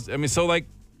 Merrickville was,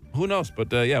 who knows?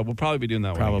 But, we'll probably be doing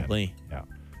that one Probably. Again.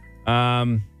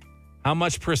 Yeah. How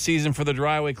much per season for the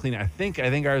driveway cleaning? I think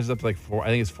ours is up to I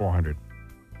think it's 400.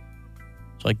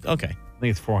 So okay. I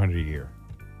think it's 400 a year.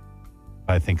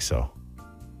 I think so.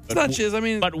 It's not just,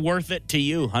 but worth it to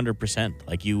you,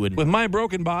 100%. You would. With my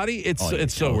broken body, it's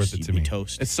so worth it to me.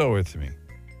 Toast. It's so worth it to me.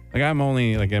 I'm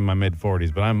only in my mid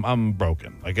 40s, but I'm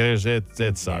broken.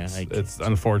 It sucks. Yeah, it's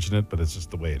unfortunate, but it's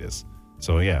just the way it is.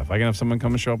 So yeah, if I can have someone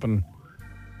come and show up and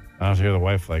I don't have to hear the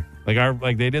wife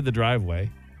they did the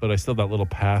driveway, but I still have that little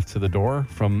path to the door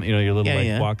from, your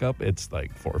little walk up. It's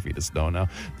like 4 feet of snow now.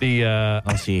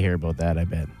 I'll see you hear about that, I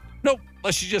bet. Nope.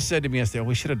 Well, she just said to me yesterday,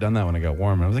 we should have done that when it got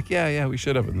warm. I was like, yeah, we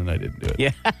should have. And then I didn't do it.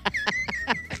 Yeah.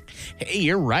 Hey,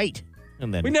 you're right.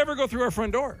 And then we never go through our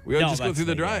front door. We just go through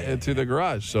the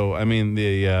garage. So, I mean,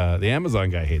 the Amazon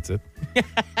guy hates it.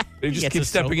 They just keep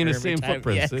stepping in the same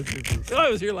footprints. Yeah. I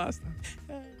was here last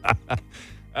time.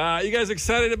 You guys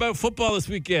excited about football this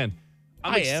weekend?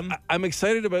 I am. I'm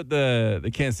excited about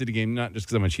the Kansas City game, not just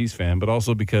because I'm a Chiefs fan, but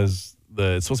also because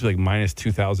it's supposed to be like minus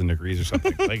 2,000 degrees or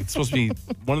something. Like, it's supposed to be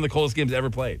one of the coldest games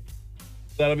ever played.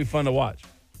 That'll be fun to watch.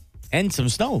 And some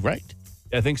snow, right?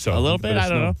 Yeah, I think so. A little bit, I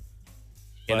don't know.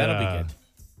 Yeah, But, that'll be good.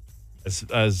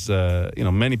 As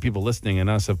many people listening and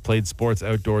us have played sports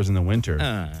outdoors in the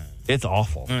winter. It's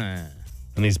awful. And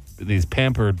these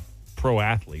pampered pro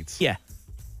athletes. Yeah.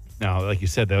 Now, like you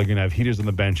said, they're going to have heaters on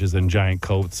the benches and giant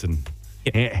coats and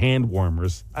hand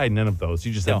warmers. I had none of those.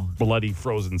 You just have bloody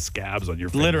frozen scabs on your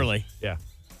fingers. Literally. Yeah.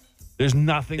 There's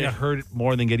nothing that hurt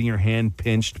more than getting your hand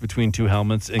pinched between two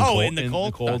helmets in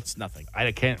the cold? It's nothing.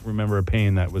 I can't remember a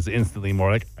pain that was instantly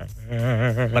more like.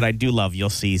 But I do love, you'll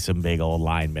see some big old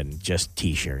linemen just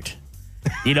T-shirt.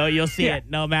 You'll see it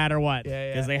no matter what.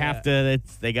 Because they have to,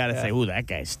 they got to say, ooh, that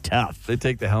guy's tough. They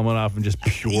take the helmet off and just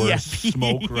pure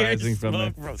smoke rising from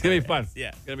it. It's going to be fun. Yeah.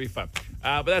 It's going to be fun.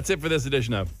 But that's it for this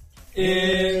edition of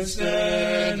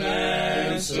Instant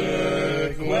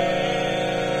Answer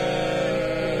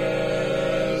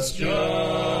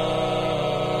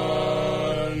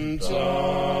Question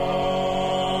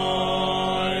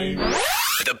Time.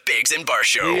 The Biggs and Bar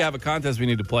Show. We have a contest we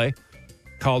need to play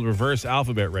called Reverse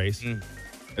Alphabet Race.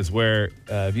 It's where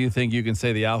if you think you can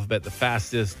say the alphabet the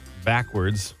fastest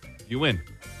backwards, you win.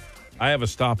 I have a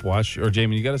stopwatch. Or,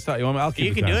 Jamie, you got to stop. I'll keep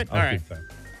You the can time. do it? I'll All keep the time.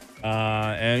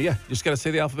 And you just got to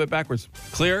say the alphabet backwards.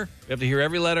 Clear. You have to hear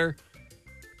every letter.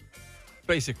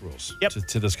 Basic rules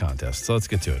to this contest. So let's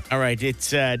get to it. All right,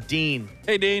 it's Dean.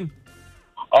 Hey, Dean.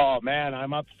 Oh, man,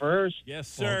 I'm up first. Yes,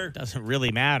 sir. Well, doesn't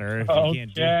really matter if you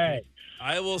can't do it.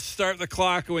 I will start the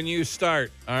clock when you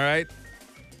start. All right?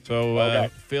 So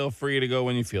feel free to go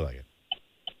when you feel like it.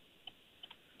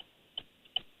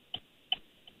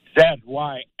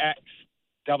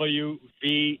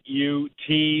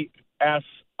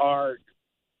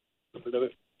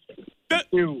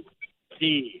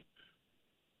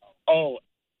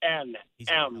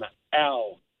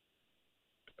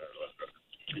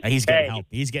 He's getting help.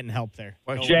 He's getting help there.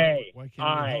 Why can't you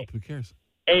help? Who cares?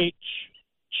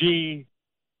 He's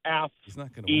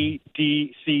not going to win.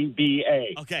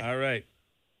 HGFEDCBA. Okay. All right.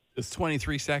 It's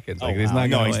 23 seconds. Oh, he's not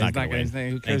no, going he's not going to win.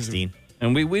 Who cares? Thanks, Dean.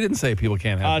 And we didn't say people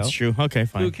can't have help. That's true. Okay,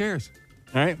 fine. Who cares?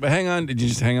 All right, but hang on. Did you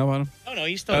just hang up on him? Oh, no,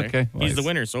 he's still Okay. there. Well, He's the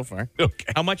winner so far.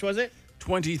 Okay. How much was it?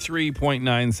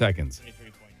 23.9 seconds.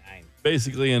 23.9.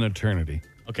 Basically an eternity.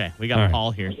 Okay, we got All right.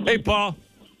 Paul here. Hey, Paul.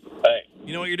 Hey,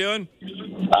 You know what you're doing?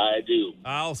 I do.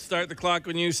 I'll start the clock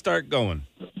when you start going.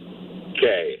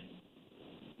 Okay.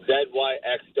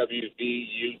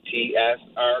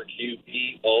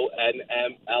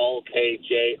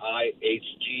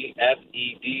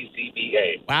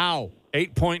 ZYXWVUTSRQPONMLKJIHGFEDCBA. Wow.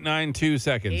 8.92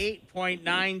 seconds.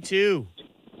 8.92.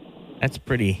 That's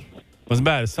pretty. Wasn't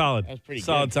bad. It's solid. That was pretty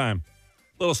solid good. time.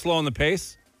 A little slow on the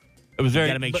pace. It was very.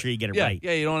 You got to make sure you get it yeah, right.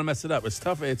 Yeah, you don't want to mess it up. It's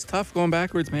tough. It's tough going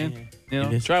backwards, man. Yeah.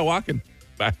 It is. Try walking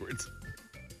backwards.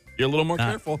 You're a little more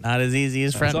careful. Not as easy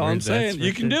as That's frontwards. all I'm saying. that's for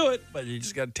You can sure. do it, but you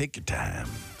just got to take your time.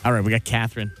 All right, we got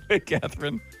Catherine. Hey,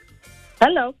 Catherine.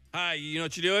 Hello. Hi. You know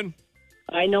what you're doing?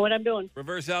 I know what I'm doing.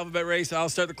 Reverse alphabet race. I'll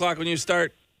start the clock when you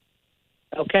start.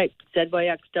 Okay.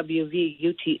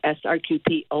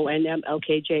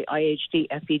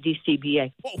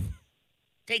 ZYXWVUTSRQPONMLKJIHDFEDCBA. Whoa.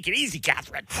 Take it easy,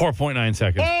 Catherine. 4.9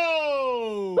 seconds.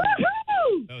 Whoa.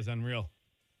 Woohoo! That was unreal.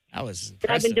 That was I've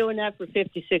impressive. been doing that for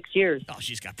 56 years. Oh,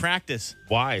 she's got practice.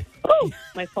 Why? Oh,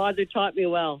 my father taught me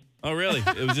well. Oh, really?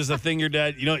 It was just a thing your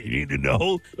dad, you need to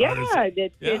know? Yeah,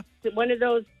 it's one of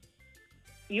those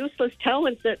useless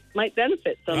talents that might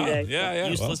benefit someday. Yeah.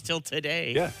 Useless till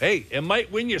today. Yeah. Hey, it might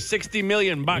win you $60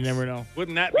 million. You never know.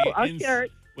 Wouldn't that Well, be? I'll share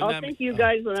it. I'll thank you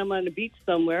guys when I'm on the beach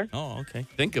somewhere. Oh, okay.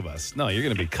 Think of us. No, you're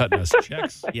going to be cutting us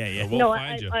checks. Yeah. We'll no,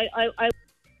 find you. I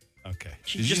Okay.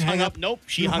 She Did just you hung up. Nope.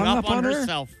 She hung up on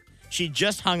herself. She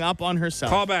just hung up on herself.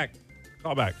 Call back.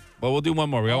 Well, we'll do one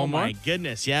more. We got Oh, one more? my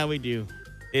goodness. Yeah, we do.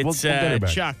 It's We'll get her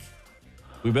back. Chuck.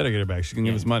 We better get her back. She can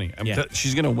give us money.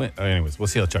 She's going to win. Anyways, we'll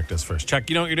see how Chuck does first. Chuck,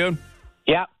 you know what you're doing?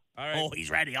 Yeah. All right. Oh, he's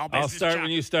ready. I'll start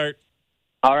when you start.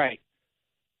 All right.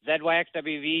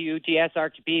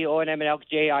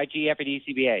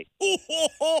 ZYXWVUTSRQPONMLKJIHGFEDCBA.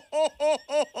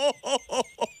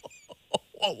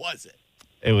 What was it?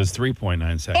 It was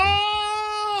 3.9 seconds.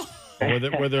 Oh!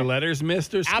 Were there letters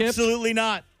missed or skipped? Absolutely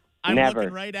not. I'm Never.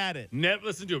 looking right at it.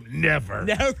 Listen to him. Never.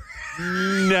 Never.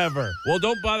 Never. Well,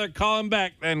 don't bother calling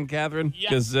back then, Catherine,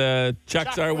 because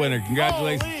Chuck's our winner.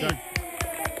 Congratulations, Chuck.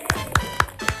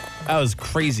 That was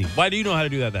crazy. Why do you know how to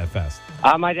do that fast?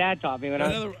 My dad taught me when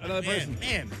Another person.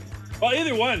 Man. Well,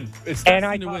 either one. It's and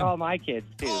I destined to taught win. all my kids,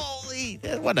 too. Holy,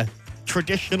 what a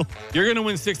traditional. You're going to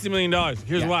win $60 million.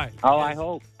 Here's why. Oh, I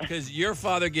hope. Because your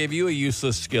father gave you a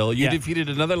useless skill. You Yeah. defeated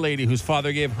another lady whose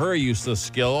father gave her a useless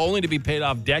skill, only to be paid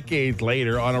off decades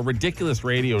later on a ridiculous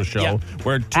radio show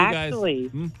where two guys...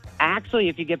 Actually,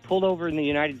 if you get pulled over in the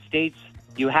United States,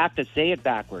 you have to say it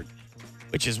backwards.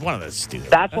 Which is one of the stupid.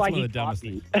 That's why one he of the taught dumbest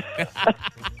me.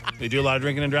 They do a lot of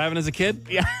drinking and driving as a kid?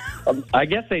 Yeah. I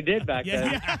guess they did back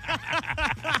then.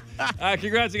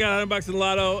 Congrats, you got $100 in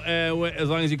Lotto. And as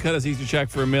long as you cut us Easter check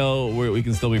for a meal, we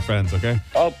can still be friends, okay?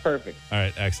 Oh, perfect. All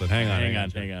right, excellent. Hang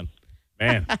on.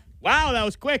 Man. Wow, that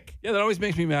was quick. Yeah, that always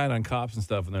makes me mad on cops and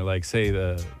stuff, and they're like, say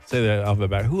the alphabet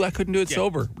back. I couldn't do it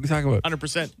sober. What are you talking about?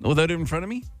 100%. Without it in front of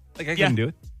me? Like, I couldn't do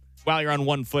it. While you're on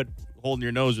one foot, holding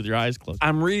your nose with your eyes closed.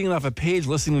 I'm reading it off a page,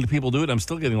 listening to people do it. I'm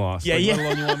still getting lost. Yeah, Like, yeah. Let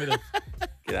alone you want me to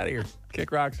get out of here.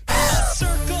 Kick rocks.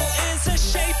 Circle is a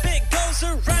shape, it goes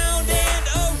around and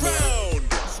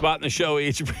around. Spot in the show, we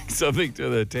each bring something to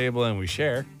the table and we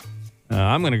share.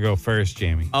 I'm going to go first,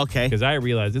 Jamie. Okay. Because I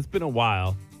realized it's been a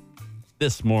while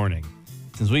this morning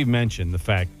since we've mentioned the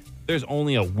fact there's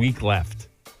only a week left.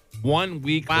 1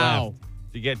 week left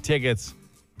to get tickets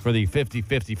for the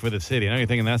 50-50 for the city. I know you're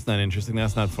thinking that's not interesting.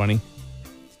 That's not funny.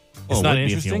 It's not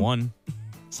interesting. If you won.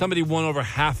 Somebody won over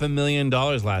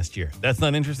 $500,000 last year. That's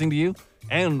not interesting to you?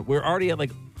 And we're already at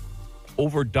like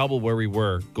over double where we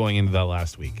were going into that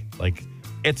last week. Like,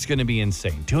 it's going to be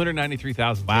insane.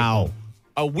 293,000. Wow. people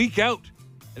a week out.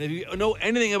 And if you know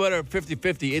anything about a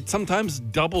 50-50, it sometimes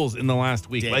doubles in the last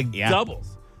week.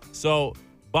 Doubles. So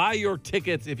buy your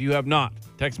tickets if you have not.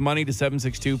 Text money to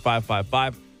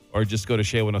 762-555 or just go to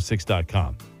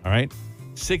shay106.com. All right?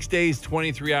 6 days,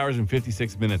 23 hours, and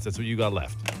 56 minutes. That's what you got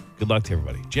left. Good luck to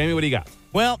everybody. Jamie, what do you got?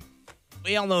 Well,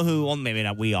 we all know who, well, maybe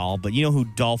not we all, but you know who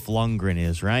Dolph Lundgren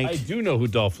is, right? I do know who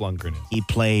Dolph Lundgren is. He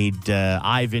played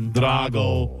Ivan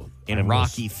Drago in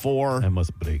Rocky IV. I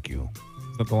must break you.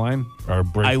 Is that the line? Or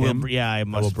break him? I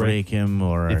must break him.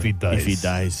 Or if he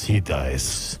dies, he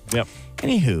dies. Yep.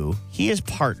 Anywho, he is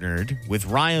partnered with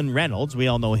Ryan Reynolds. We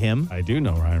all know him. I do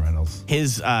know Ryan Reynolds.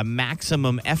 His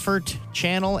Maximum Effort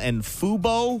channel and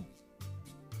Fubo,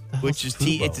 which is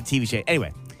it's a TV show.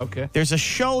 Anyway, okay. There's a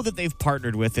show that they've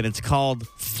partnered with, and it's called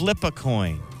Flip a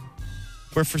Coin,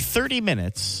 where for 30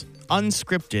 minutes,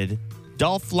 unscripted,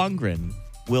 Dolph Lundgren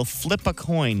will flip a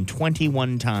coin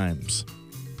 21 times.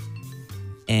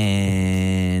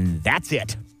 And that's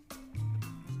it.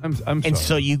 I'm sorry. And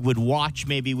so you would watch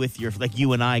maybe with your, like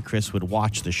you and I, Chris, would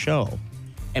watch the show,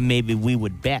 and maybe we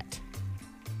would bet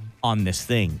on this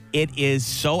thing. It is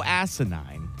so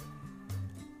asinine.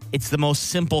 It's the most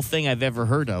simple thing I've ever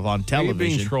heard of on television. Are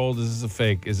you being trolled? Is this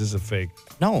a fake?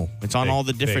 No, it's on Fake, all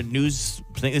the different fake. news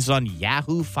things. This is on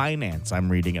Yahoo Finance.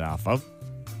 I'm reading it off of.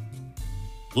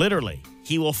 Literally,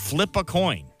 he will flip a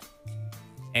coin,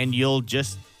 and you'll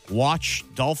just watch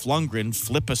Dolph Lundgren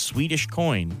flip a Swedish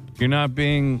coin. You're not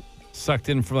being sucked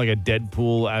in for like a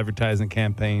Deadpool advertising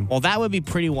campaign. Well, that would be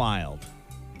pretty wild.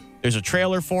 There's a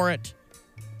trailer for it.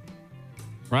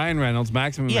 Ryan Reynolds,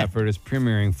 Maximum Effort, is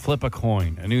premiering Flip a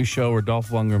Coin, a new show where Dolph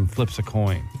Lundgren flips a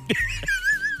coin.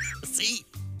 See?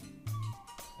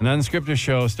 An unscripted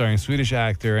show starring Swedish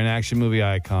actor and action movie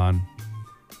icon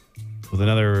with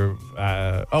another,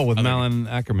 with Malin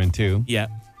Ackerman too. Yeah.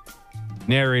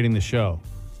 Narrating the show.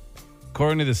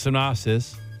 According to the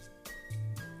synopsis,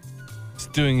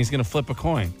 he's going to flip a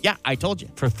coin. Yeah, I told you.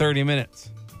 For 30 minutes.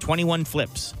 21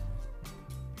 flips.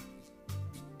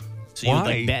 So you would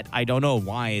like bet. I don't know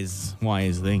why is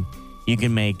the thing. You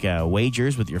can make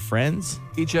wagers with your friends.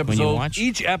 Each episode. When you watch.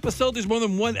 Each episode? There's more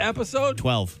than one episode?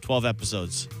 12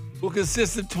 episodes. Will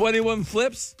consist of 21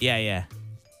 flips? Yeah.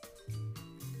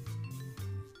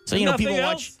 So, There's people nothing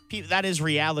watch. That is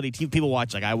reality. People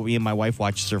watch, like me and my wife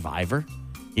watch Survivor.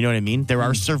 You know what I mean? There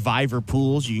are Survivor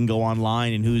pools. You can go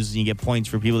online and you get points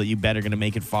for people that you bet are going to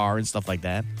make it far and stuff like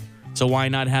that. So why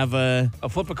not have a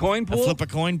flip a coin pool? A flip a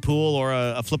coin pool or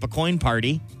a flip a coin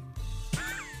party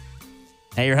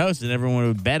at your house, and everyone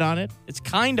would bet on it. It's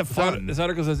kind of fun. This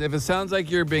article says, if it sounds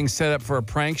like you're being set up for a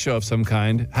prank show of some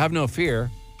kind, have no fear.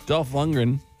 Dolph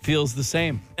Lundgren feels the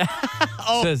same.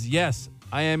 Says, yes,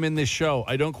 I am in this show.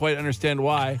 I don't quite understand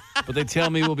why, but they tell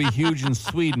me we'll be huge in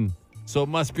Sweden, so it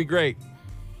must be great.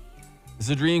 It's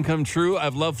a dream come true.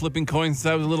 I've loved flipping coins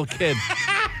since I was a little kid.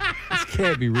 This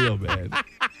can't be real, man.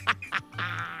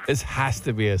 This has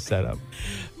to be a setup.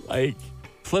 Like,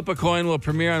 Flip a Coin will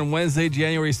premiere on Wednesday,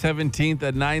 January 17th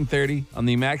at 9:30 on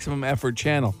the Maximum Effort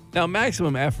channel. Now,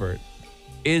 Maximum Effort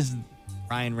is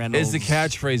Ryan Reynolds the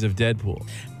catchphrase of Deadpool.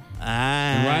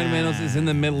 And Ryan Reynolds is in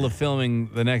the middle of filming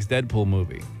the next Deadpool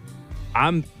movie.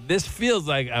 This feels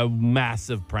like a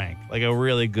massive prank, like a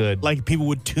really good. Like people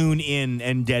would tune in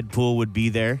and Deadpool would be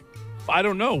there. I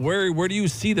don't know. Where do you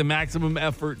see the Maximum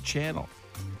Effort channel?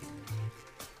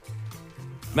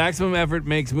 Maximum Effort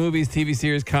makes movies, TV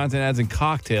series, content ads, and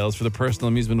cocktails for the personal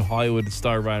amusement of Hollywood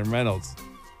star Ryan Reynolds.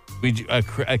 We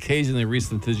occasionally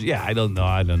recently, I don't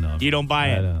know. You don't buy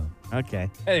it? Don't. Okay.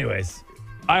 Anyways,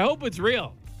 I hope it's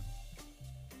real.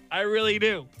 I really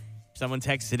do. Someone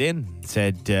texted in,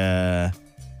 said,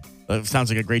 it sounds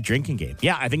like a great drinking game.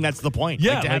 Yeah, I think that's the point.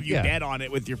 Yeah, like to have you bet on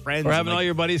it with your friends. Or having all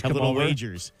your buddies come little over.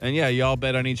 wagers. And you all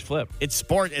bet on each flip. It's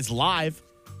sport. It's live.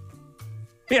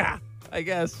 Yeah, I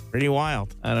guess. Pretty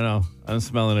wild. I don't know. I'm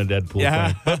smelling a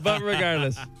Deadpool thing. But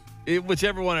regardless,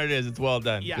 whichever one it is, it's well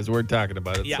done because we're talking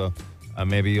about it. Yeah. So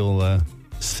maybe you'll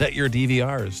set your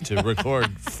DVRs to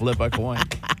record Flip a Coin.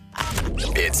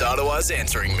 It's Ottawa's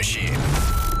answering machine.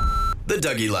 The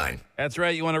Dougie Line. That's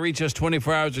right. You want to reach us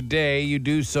 24 hours a day. You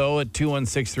do so at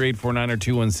 216-3849 or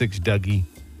 216-DOUGY.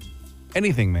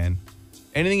 Anything, man.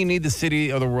 Anything you need the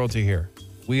city or the world to hear.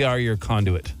 We are your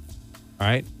conduit. All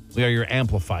right? We are your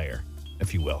amplifier,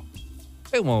 if you will.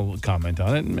 And we'll comment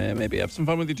on it and maybe have some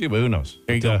fun with you too, but who knows?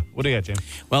 There you go. What do you got, James?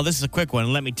 Well, this is a quick one.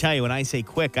 And let me tell you, when I say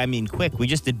quick, I mean quick. We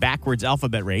just did backwards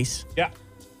alphabet race. Yeah.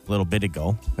 A little bit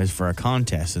ago. It was for a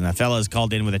contest. And a fella's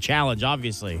called in with a challenge,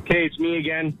 obviously. Okay, it's me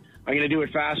again. I'm going to do it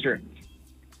faster.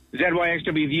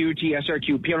 ZYXWVUT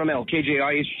SRQ PLML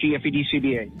KJIHG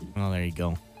FEDCBA. Well, there you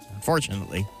go.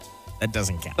 Unfortunately, that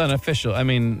doesn't count. It's unofficial. I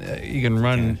mean, you can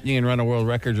run a world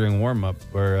record during warm up,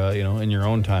 or in your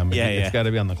own time. It's got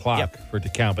to be on the clock for it to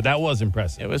count. But that was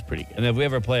impressive. It was pretty good. And if we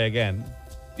ever play again,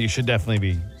 you should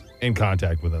definitely be in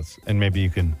contact with us, and maybe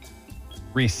you can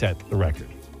reset the record.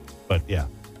 But yeah,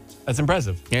 that's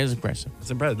impressive. Yeah, it's impressive. It's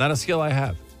impressive. Not a skill I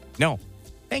have. No.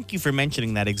 Thank you for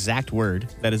mentioning that exact word.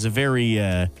 That is a very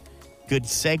good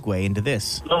segue into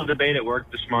this. Little debate at work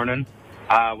this morning.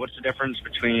 What's the difference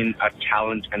between a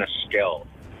talent and a skill?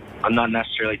 I'm not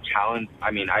necessarily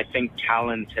I think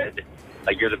talented,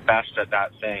 like you're the best at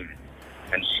that thing.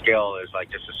 And skill is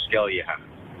like just a skill you have.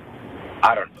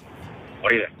 I don't know.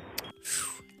 What do you think?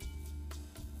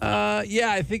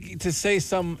 I think to say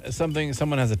something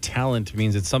someone has a talent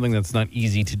means it's something that's not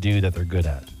easy to do that they're good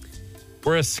at.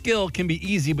 Where a skill can be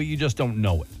easy, but you just don't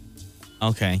know it.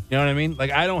 Okay. You know what I mean? Like,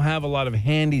 I don't have a lot of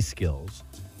handy skills.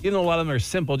 Even though a lot of them are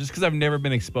simple, just because I've never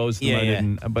been exposed to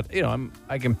them. But,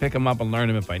 I can pick them up and learn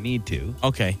them if I need to.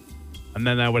 Okay. And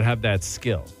then I would have that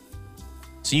skill.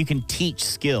 So you can teach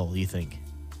skill, you think?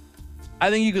 I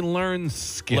think you can learn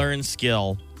skill. Learn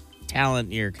skill.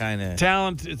 Talent, you're kind of...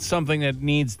 Talent, it's something that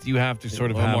you have to sort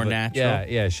of have... more natural.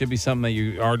 Yeah, it should be something that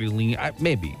you already lean...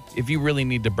 Maybe, if you really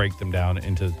need to break them down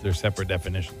into their separate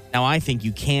definitions. Now, I think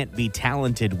you can't be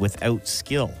talented without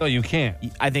skill. No, you can't.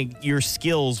 I think your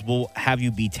skills will have you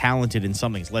be talented in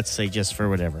some things. Let's say just for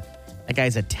whatever. That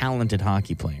guy's a talented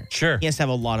hockey player. Sure. He has to have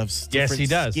a lot of different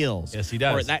skills. Yes, he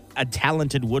does. Or a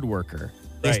talented woodworker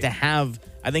is to have...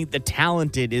 I think the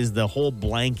talented is the whole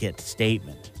blanket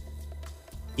statement.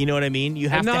 You know what I mean? You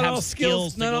have to have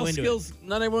skills to go into it.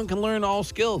 Not everyone can learn all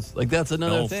skills. Like, that's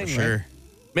another thing. For sure. Right?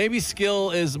 Maybe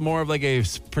skill is more of like a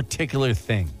particular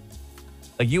thing.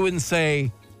 Like, you wouldn't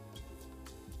say...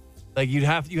 Like, you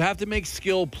have to make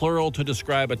skill plural to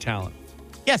describe a talent.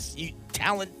 Yes,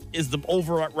 talent is the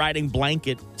overriding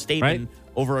blanket statement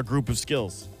over a group of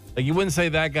skills. Like, you wouldn't say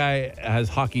that guy has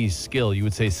hockey skill. You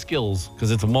would say skills,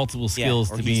 because it's multiple skills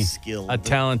to be skilled. A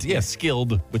talent. Yeah,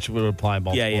 skilled, which would apply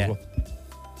multiple. Yeah. As well.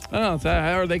 I don't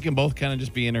know. Or they can both kind of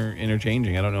just be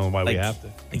interchanging. I don't know why we have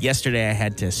to. Yesterday, I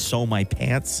had to sew my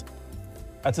pants.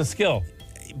 That's a skill.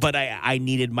 But I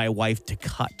needed my wife to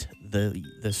cut the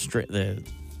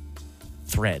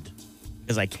thread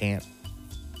because I can't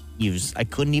use. I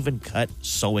couldn't even cut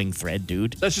sewing thread,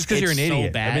 dude. That's just because you're an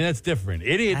idiot. So bad. I mean, that's different.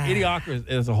 Idiocracy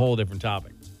is a whole different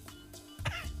topic.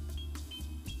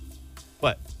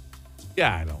 But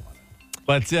yeah, I don't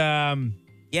want to. But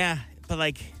yeah, but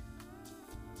like.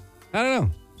 I don't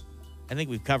know. I think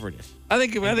we've covered it. I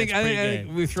think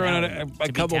we've thrown out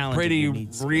a couple pretty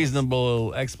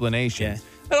reasonable explanations.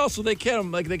 Yeah. And also, they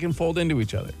can fold into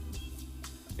each other.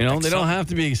 They don't have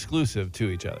to be exclusive to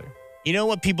each other. You know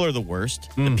what people are the worst?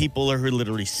 The people who are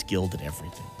literally skilled at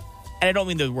everything. And I don't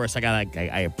mean the worst.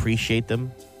 I appreciate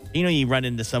them. You run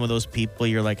into some of those people.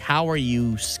 You're like, how are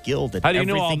you skilled at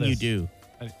everything you do?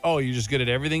 Oh, you're just good at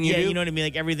everything you do? Yeah, you know what I mean?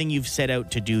 Like everything you've set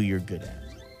out to do, you're good at.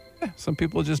 Yeah, some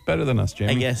people are just better than us,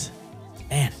 Jamie. I guess.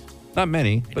 Man. Not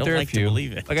many, but don't there are like a to few.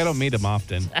 believe it. Like, I don't meet them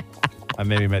often. I've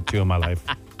maybe met 2 in my life.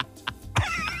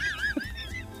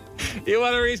 You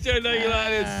want to reach our Dougie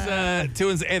line? It's 2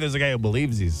 and 6. Hey, there's a guy who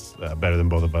believes he's better than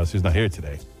both of us who's not here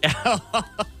today.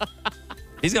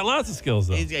 He's got lots of skills,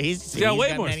 though. He's got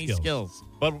way more many skills.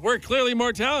 But we're clearly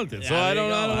more talented, so I don't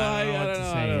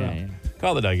know.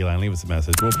 Call the Dougie line. Leave us a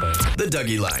message. We'll play it. The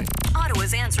Dougie line.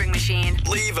 Ottawa's answering machine.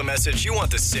 Leave a message you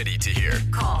want the city to hear.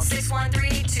 Call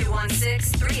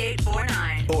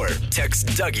 613-216-3849. Or text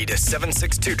Dougie to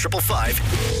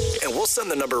 762-555, and we'll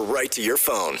send the number right to your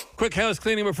phone. Quick house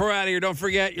cleaning before we're out of here. Don't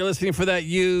forget, you're listening for that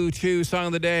U2 song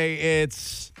of the day.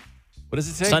 It's, what does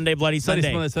it say? Sunday Bloody Sunday.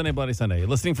 Sunday Bloody Sunday. You're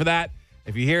listening for that.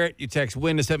 If you hear it, you text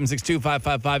WIN to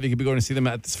 762-555. You could be going to see them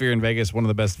at the Sphere in Vegas, one of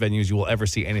the best venues you will ever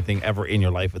see anything ever in your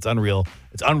life. It's unreal.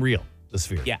 It's unreal, the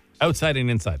Sphere. Yeah. Outside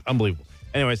and inside. Unbelievable.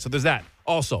 Anyway, so there's that.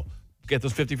 Also, get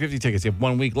those 50-50 tickets. You have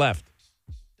 1 week left.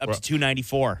 Up to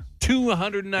 294.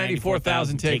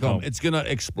 294,000 take home. It's going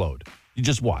to explode. You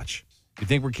just watch. You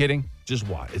think we're kidding? Just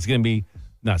watch. It's going to be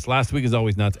nuts. Last week is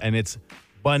always nuts, and it's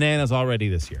bananas already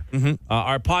this year. Mm-hmm.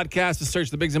 Our podcast is Search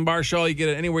the Biggs and Bar Show. You get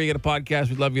it anywhere you get a podcast.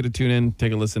 We'd love you to tune in,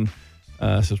 take a listen,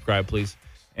 subscribe, please.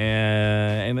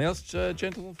 And anything else,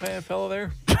 gentle fellow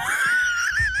there?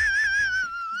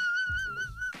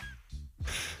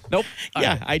 Nope.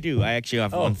 Yeah, I do. I actually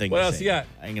have one thing what to else say. you got?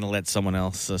 I'm going to let someone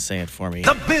else say it for me.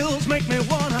 The bills make me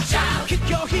wanna shout. Kick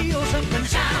your heels up and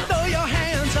shout. Throw your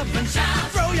hands up and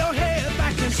shout. Throw your head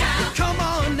back and shout. Come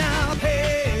on now,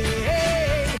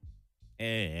 hey.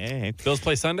 Hey. Bills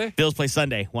play Sunday? Bills play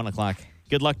Sunday, 1 o'clock.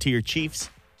 Good luck to your Chiefs.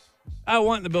 I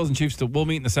want the Bills and Chiefs to. We'll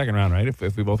meet in the second round, right? If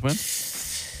we both win?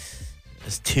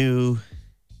 It's 2.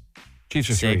 Chiefs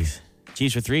are 3. 3.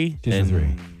 Chiefs are 3? Chiefs are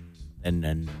 3.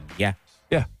 And yeah.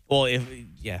 Yeah. Well,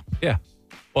 Yeah.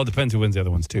 Well, it depends who wins the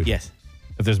other ones, too. Yes.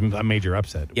 If there's a major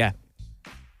upset. Yeah.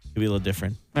 Could be a little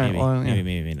different. All right, Maybe. well, yeah.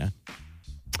 Maybe not.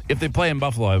 If they play in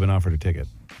Buffalo, I've been offered a ticket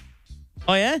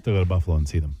Oh, yeah? to go to Buffalo and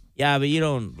see them. Yeah, but you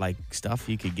don't like stuff.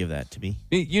 You could give that to me.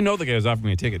 You know the guy who's offering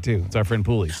me a ticket, too. It's our friend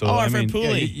Pooley. So, our friend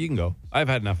Pooley. Yeah, you can go. I've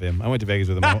had enough of him. I went to Vegas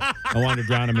with him. I wanted to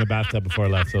drown him in a bathtub before I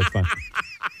left, so it's fine.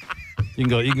 You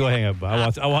can go hang up. I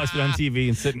watched it on TV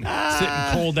and sitting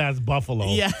cold as Buffalo.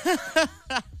 Yeah.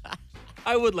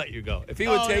 I would let you go. If he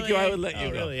would take you, I would let you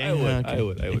go. Really? I would.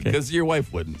 Okay. I would. Because your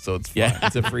wife wouldn't, so it's fine. Yeah.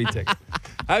 It's a free ticket.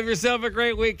 Have yourself a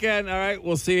great weekend. All right.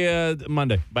 We'll see you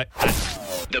Monday. Bye.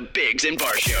 The Biggs and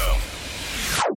Bar Show.